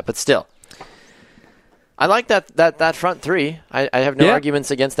run with that. But still, I like that front three. I have no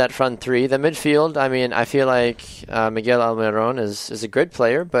arguments against that front three. The midfield, I mean, I feel like Miguel Almiron is a good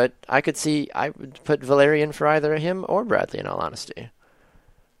player, but I would put Valerian for either him or Bradley, in all honesty.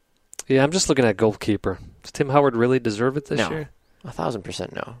 Yeah, I'm just looking at goalkeeper. Does Tim Howard really deserve it this year?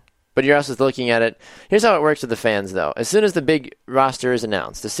 1,000% no. But you're also looking at it. Here's how it works with the fans, though. As soon as the big roster is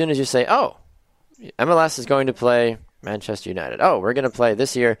announced, as soon as you say, oh, MLS is going to play Manchester United. Oh, we're going to play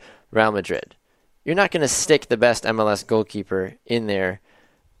this year Real Madrid. You're not going to stick the best MLS goalkeeper in there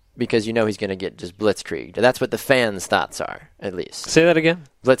because you know he's going to get just blitzkrieged. That's what the fans' thoughts are, at least. Say that again?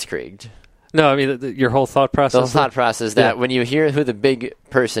 Blitzkrieged. No, I mean your whole thought process. The whole thought process that when you hear who the big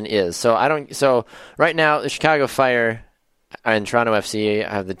person is. So right now the Chicago Fire and Toronto FC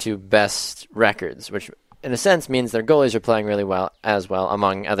have the two best records, which in a sense means their goalies are playing really well as well,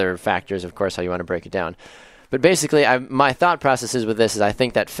 among other factors, of course, how you want to break it down. But basically, my thought process is with this is I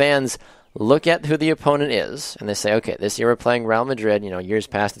think that fans look at who the opponent is, and they say, okay, this year we're playing Real Madrid. Years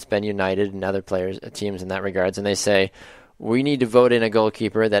past it's been United and other teams in that regards, and they say, we need to vote in a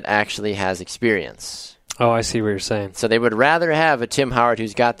goalkeeper that actually has experience. Oh, I see what you're saying. So they would rather have a Tim Howard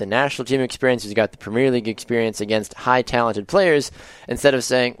who's got the national team experience, who's got the Premier League experience against high talented players, instead of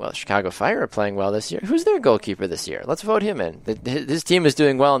saying, well, Chicago Fire are playing well this year. Who's their goalkeeper this year? Let's vote him in. His team is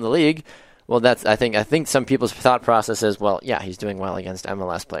doing well in the league. Well, I think some people's thought process is, well, yeah, he's doing well against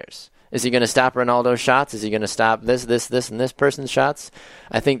MLS players. Is he going to stop Ronaldo's shots? Is he going to stop this, and this person's shots?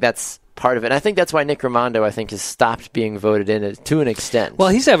 I think that's part of it. And I think that's why Nick Rimando, has stopped being voted in to an extent. Well,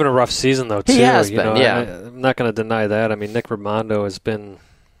 he's having a rough season, though, too. He has been, yeah. I'm not going to deny that. I mean, Nick Rimando has been,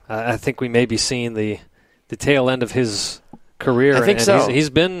 I think we may be seeing the tail end of his career. I think so. He's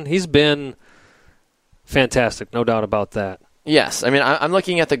been fantastic, no doubt about that. Yes. I mean, I'm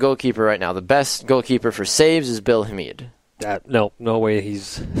looking at the goalkeeper right now. The best goalkeeper for saves is Bill Hamid. No way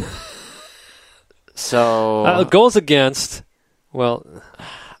he's... So... goals against, well...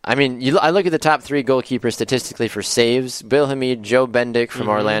 I mean, I look at the top three goalkeepers statistically for saves. Bill Hamid, Joe Bendick from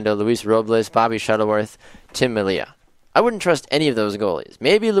Orlando, Luis Robles, Bobby Shuttleworth, Tim Melia. I wouldn't trust any of those goalies.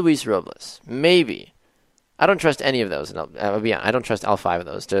 Maybe Luis Robles. Maybe. I don't trust any of those. I don't trust all five of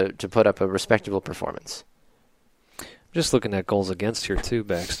those to put up a respectable performance. I'm just looking at goals against here, too,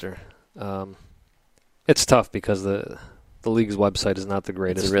 Baxter. It's tough because the league's website is not the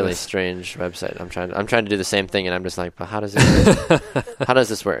greatest. It's a really strange website. I'm trying to do the same thing, and I'm just like, but how does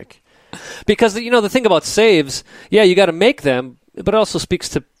this work? Because the thing about saves, you got to make them, but it also speaks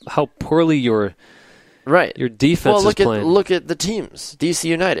to how poorly your defense is playing. Look at the teams: DC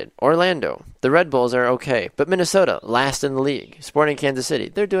United, Orlando, the Red Bulls are okay, but Minnesota last in the league. Sporting Kansas City,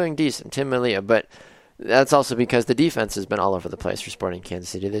 they're doing decent. Tim Melia, but. That's also because the defense has been all over the place for Sporting Kansas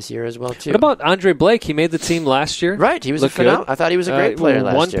City this year as well, too. What about Andre Blake? He made the team last year. Right. He was phenomenal. I thought he was a great player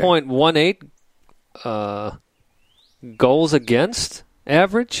last year. 1.18 goals against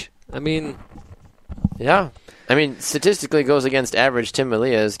average. I mean... Yeah. I mean, statistically, goals against average, Tim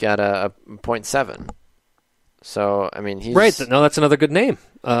Melia's got a 0.7. So, I mean, he's... Right. No, that's another good name.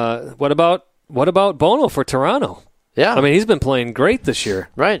 What about Bono for Toronto? Yeah. I mean, he's been playing great this year.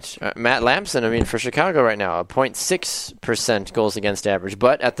 Right. Matt Lampson, for Chicago right now, a 0.6% goals against average.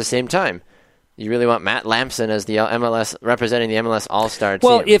 But at the same time, you really want Matt Lampson as the MLS, representing the MLS All-Star team.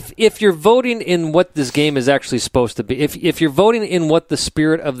 Well, if you're voting in what this game is actually supposed to be, if you're voting in what the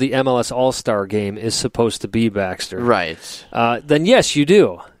spirit of the MLS All-Star game is supposed to be, Baxter. Right. Then yes, you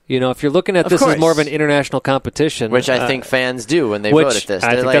do. If you're looking at this as more of an international competition. Which I think fans do when they vote at this.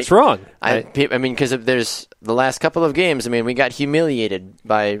 I think that's wrong. I mean, because there's the last couple of games, we got humiliated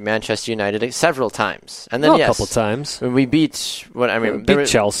by Manchester United several times. And then, a couple times. We beat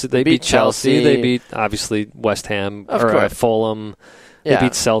Chelsea. They beat Chelsea. They beat, obviously, West Ham, Fulham. They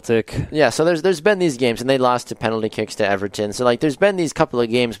beat Celtic. Yeah, so there's been these games, and they lost to penalty kicks to Everton. So, there's been these couple of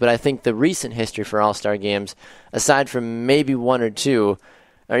games, but I think the recent history for All-Star games, aside from maybe one or two,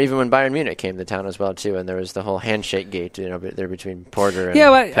 or even when Bayern Munich came to town as well, too, and there was the whole handshake gate, there between Porter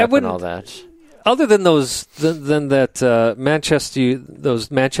and Pep and all that. Other than those Manchester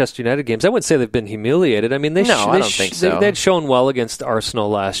United games, I wouldn't say they've been humiliated. I mean, I don't think so. They'd shown well against Arsenal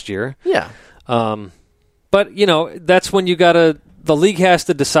last year. Yeah. But that's when the league has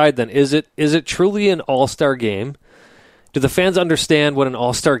to decide. Then is it truly an all-star game? Do the fans understand what an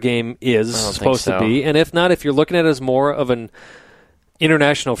all-star game is supposed to be? And if not, if you're looking at it as more of an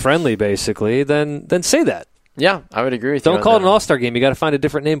international friendly, basically, then say that. Yeah, I would agree with you. Don't call it an all-star game. You got to find a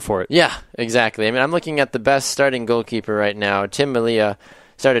different name for it. Yeah, exactly. I'm looking at the best starting goalkeeper right now. Tim Melia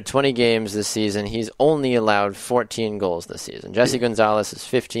started 20 games this season. He's only allowed 14 goals this season. Jesse Gonzalez is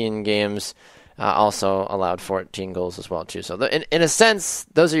 15 games, also allowed 14 goals as well, too. So in a sense,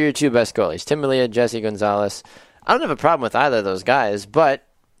 those are your two best goalies, Tim Melia, Jesse Gonzalez. I don't have a problem with either of those guys, but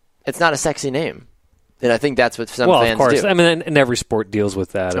it's not a sexy name. And I think that's what some fans do. Well, of course. I mean, and every sport deals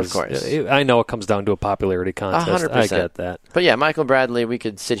with that. Of course. I know it comes down to a popularity contest. 100%. I get that. But yeah, Michael Bradley, we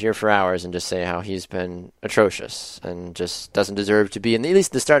could sit here for hours and just say how he's been atrocious and just doesn't deserve to be in at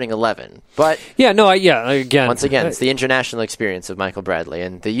least the starting 11. But again, once again, it's the international experience of Michael Bradley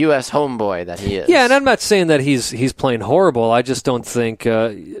and the U.S. homeboy that he is. Yeah, and I'm not saying that he's playing horrible. I just don't think.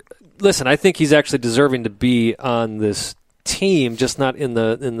 Listen, I think he's actually deserving to be on this team, just not in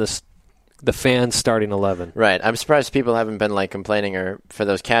the fans starting 11. Right. I'm surprised people haven't been complaining, or for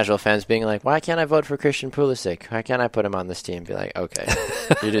those casual fans being like, why can't I vote for Christian Pulisic? Why can't I put him on this team? Be like, okay,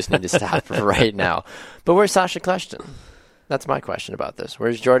 you just need to stop right now. But where's Sasha Kljestan? That's my question about this.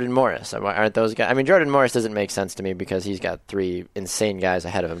 Where's Jordan Morris? Aren't those guys? I mean, Jordan Morris doesn't make sense to me because he's got 3 insane guys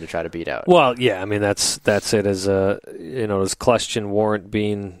ahead of him to try to beat out. Well, yeah, I mean that's it. As does Kljestan warrant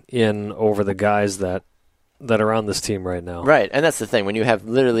being in over the guys that are on this team right now? Right, and that's the thing. When you have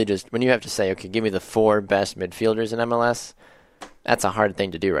to say, okay, give me the 4 best midfielders in MLS, that's a hard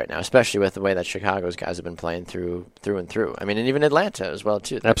thing to do right now, especially with the way that Chicago's guys have been playing through and through. I mean, and even Atlanta as well,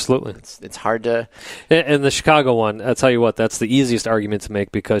 too. Absolutely. It's hard to... And the Chicago one, I'll tell you what, that's the easiest argument to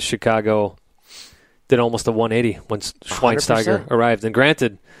make because Chicago did almost a 180 when Schweinsteiger 100%. arrived. And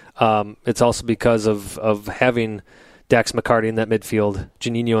granted, it's also because of having Dax McCarty in that midfield,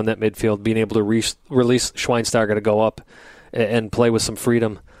 Juninho in that midfield, being able to release Schweinsteiger to go up and play with some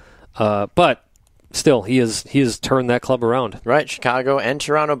freedom. But still, he has turned that club around. Right, Chicago and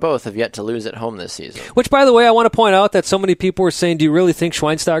Toronto both have yet to lose at home this season. Which, by the way, I want to point out that so many people were saying, do you really think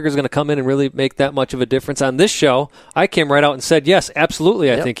Schweinsteiger is going to come in and really make that much of a difference? On this show, I came right out and said, yes,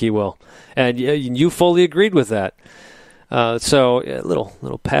 absolutely, I think he will. And you fully agreed with that. So a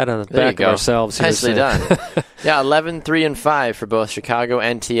little pat on the back of ourselves. Nicely done. Yeah, 11-3-5 for both Chicago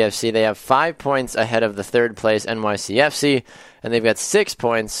and TFC. They have 5 points ahead of the third place NYCFC, and they've got 6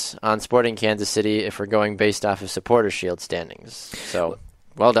 points on Sporting Kansas City if we're going based off of Supporter Shield standings. So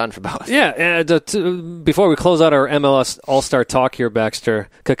well done for both. Yeah, before we close out our MLS All-Star talk here, Baxter,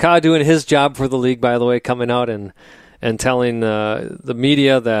 Kaká doing his job for the league, by the way, coming out and telling the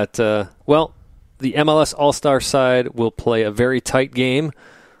media that, the MLS All-Star side will play a very tight game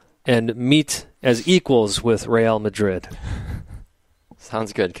and meet as equals with Real Madrid.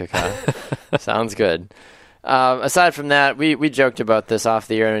 Sounds good, Kaká. Sounds good. Aside from that, we joked about this off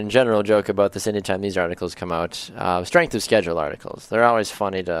the air and in general joke about this anytime these articles come out. Strength of schedule articles. They're always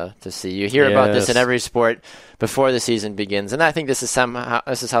funny to see. You hear about this in every sport before the season begins. And I think this is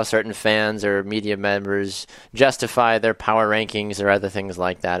how certain fans or media members justify their power rankings or other things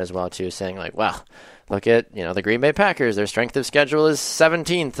like that as well, too, saying like, well, look at, the Green Bay Packers. Their strength of schedule is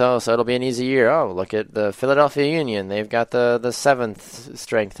 17th, so it'll be an easy year. Oh, look at the Philadelphia Union. They've got the 7th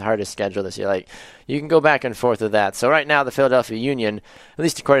strength, hardest schedule this year. Like, you can go back and forth with that. So right now, the Philadelphia Union, at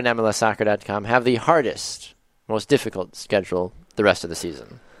least according to MLSsoccer.com, have the hardest, most difficult schedule the rest of the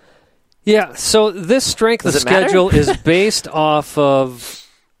season. Yeah, so this strength of schedule is based off of,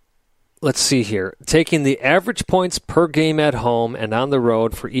 let's see here, taking the average points per game at home and on the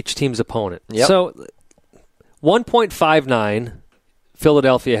road for each team's opponent. Yep. So 1.59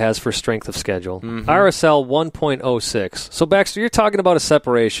 Philadelphia has for strength of schedule. Mm-hmm. RSL 1.06. So, Baxter, you're talking about a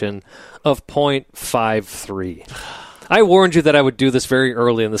separation of 0.53. I warned you that I would do this very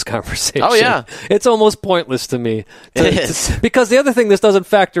early in this conversation. Oh, yeah. It's almost pointless to me. It is. Because the other thing this doesn't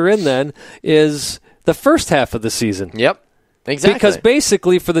factor in then is the first half of the season. Yep. Exactly. Because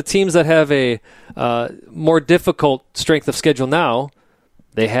basically for the teams that have a more difficult strength of schedule now,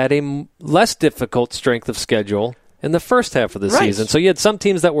 they had a less difficult strength of schedule in the first half of the season. So you had some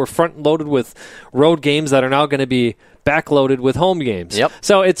teams that were front-loaded with road games that are now going to be back-loaded with home games. Yep.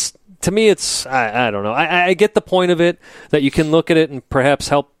 So to me, I don't know. I get the point of it, that you can look at it and perhaps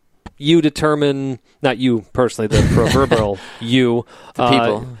help you determine, not you personally, the proverbial you, the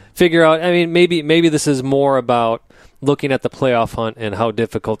people. Figure out, maybe this is more about looking at the playoff hunt and how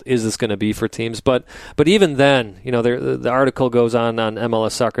difficult is this going to be for teams. But even then, the article goes on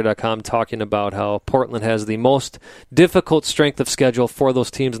MLSsoccer.com talking about how Portland has the most difficult strength of schedule for those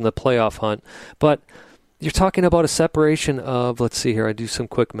teams in the playoff hunt. But you're talking about a separation of, let's see here, I do some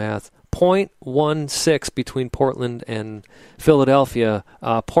quick math, 0.16 between Portland and Philadelphia.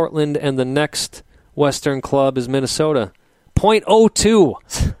 Portland and the next Western club is Minnesota.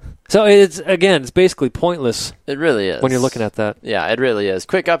 0.02. So it's basically pointless. It really is. When you're looking at that. Yeah, it really is.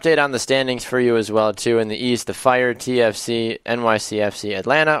 Quick update on the standings for you as well, too. In the East, the Fire, TFC, NYCFC,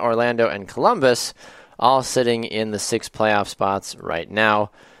 Atlanta, Orlando, and Columbus all sitting in the 6 playoff spots right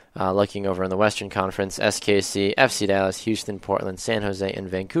now. Looking over in the Western Conference, SKC, FC Dallas, Houston, Portland, San Jose, and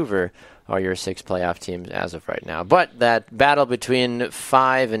Vancouver are your 6 playoff teams as of right now. But that battle between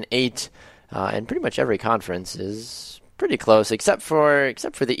 5 and 8 in pretty much every conference is pretty close, except for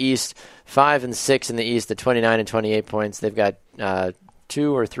the East. 5 and 6 in the East at 29 and 28 points. They've got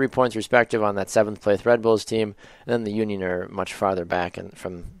 2 or 3 points respective on that 7th place Red Bulls team. And then the Union are much farther back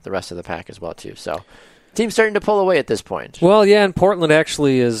from the rest of the pack as well, too. So team's starting to pull away at this point. Well, yeah, and Portland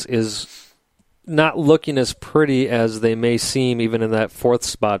actually is not looking as pretty as they may seem, even in that 4th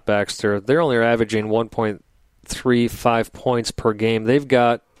spot, Baxter. They're only averaging 1.35 points per game. They've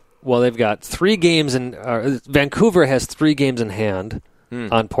got 3 games in Vancouver has 3 games in hand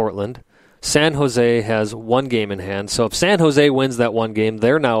on Portland. San Jose has 1 game in hand. So if San Jose wins that 1 game,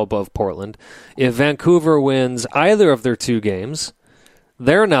 they're now above Portland. If Vancouver wins either of their 2 games,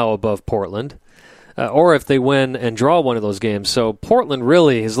 they're now above Portland. Or if they win and draw one of those games. So Portland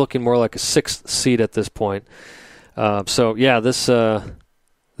really is looking more like a 6th seed at this point. This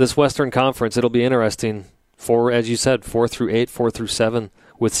Western Conference, it'll be interesting as you said, 4 through 8, 4 through 7,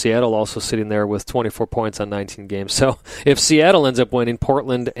 with Seattle also sitting there with 24 points on 19 games. So if Seattle ends up winning,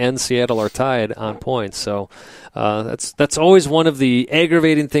 Portland and Seattle are tied on points. So that's always one of the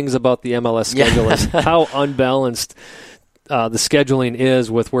aggravating things about the MLS schedule is how unbalanced the scheduling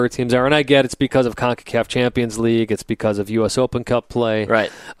is with where teams are. And I get it's because of CONCACAF Champions League, it's because of U.S. Open Cup play.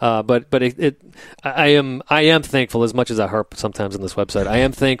 Right. But I am thankful, as much as I harp sometimes on this website, I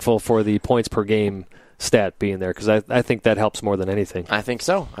am thankful for the points per game stat being there, because I think that helps more than anything. I think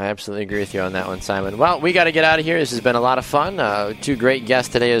so. I absolutely agree with you on that one, Simon. Well, we got to get out of here. This has been a lot of fun. 2 great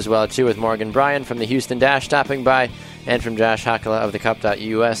guests today as well, too, with Morgan Bryan from the Houston Dash stopping by, and from Josh Hakala of the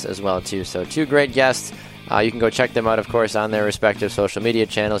Cup.us as well, too. So 2 great guests. You can go check them out, of course, on their respective social media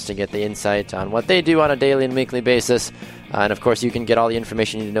channels to get the insight on what they do on a daily and weekly basis. And, of course, you can get all the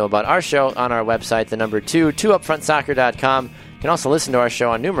information you need to know about our show on our website, the number 2upfrontsoccer.com. You can also listen to our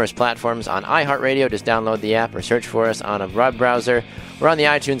show on numerous platforms on iHeartRadio. Just download the app or search for us on a web browser. We're on the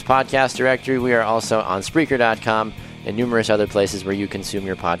iTunes podcast directory. We are also on Spreaker.com and numerous other places where you consume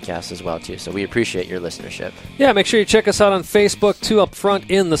your podcasts as well, too. So we appreciate your listenership. Yeah, make sure you check us out on Facebook, 2 Up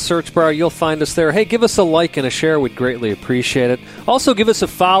Front in the search bar. You'll find us there. Hey, give us a like and a share. We'd greatly appreciate it. Also, give us a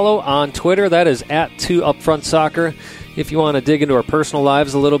follow on Twitter. That is at 2 Up Front Soccer. If you want to dig into our personal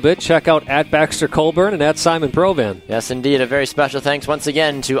lives a little bit, check out at Baxter Colburn and at Simon Provan. Yes, indeed. A very special thanks once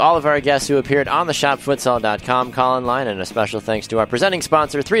again to all of our guests who appeared on the ShopFutsal.com call-in line, and a special thanks to our presenting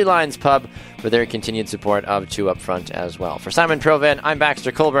sponsor, 3 Lions Pub, for their continued support of 2 Up Front as well. For Simon Provan, I'm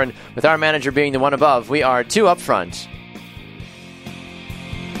Baxter Colburn. With our manager being the one above, we are 2 Up Front.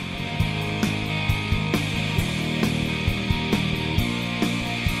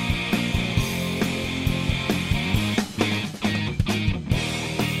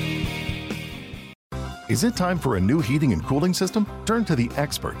 Is it time for a new heating and cooling system? Turn to the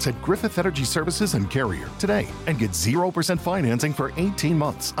experts at Griffith Energy Services and Carrier today and get 0% financing for 18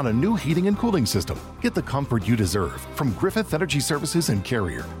 months on a new heating and cooling system. Get the comfort you deserve from Griffith Energy Services and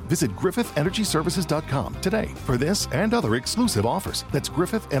Carrier. Visit GriffithEnergyServices.com today for this and other exclusive offers. That's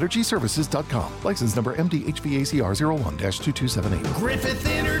GriffithEnergyServices.com. License number MDHVACR 01-2278. Griffith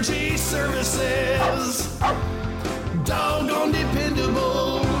Energy Services. Doggone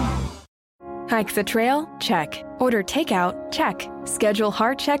dependable. Hike the trail? Check. Order takeout? Check. Schedule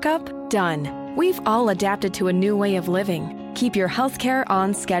heart checkup? Done. We've all adapted to a new way of living. Keep your healthcare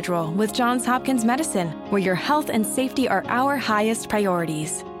on schedule with Johns Hopkins Medicine, where your health and safety are our highest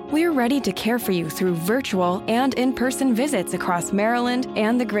priorities. We're ready to care for you through virtual and in-person visits across Maryland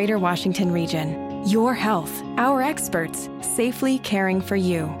and the greater Washington region. Your health, our experts, safely caring for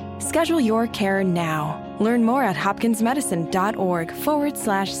you. Schedule your care now. Learn more at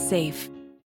hopkinsmedicine.org/safe.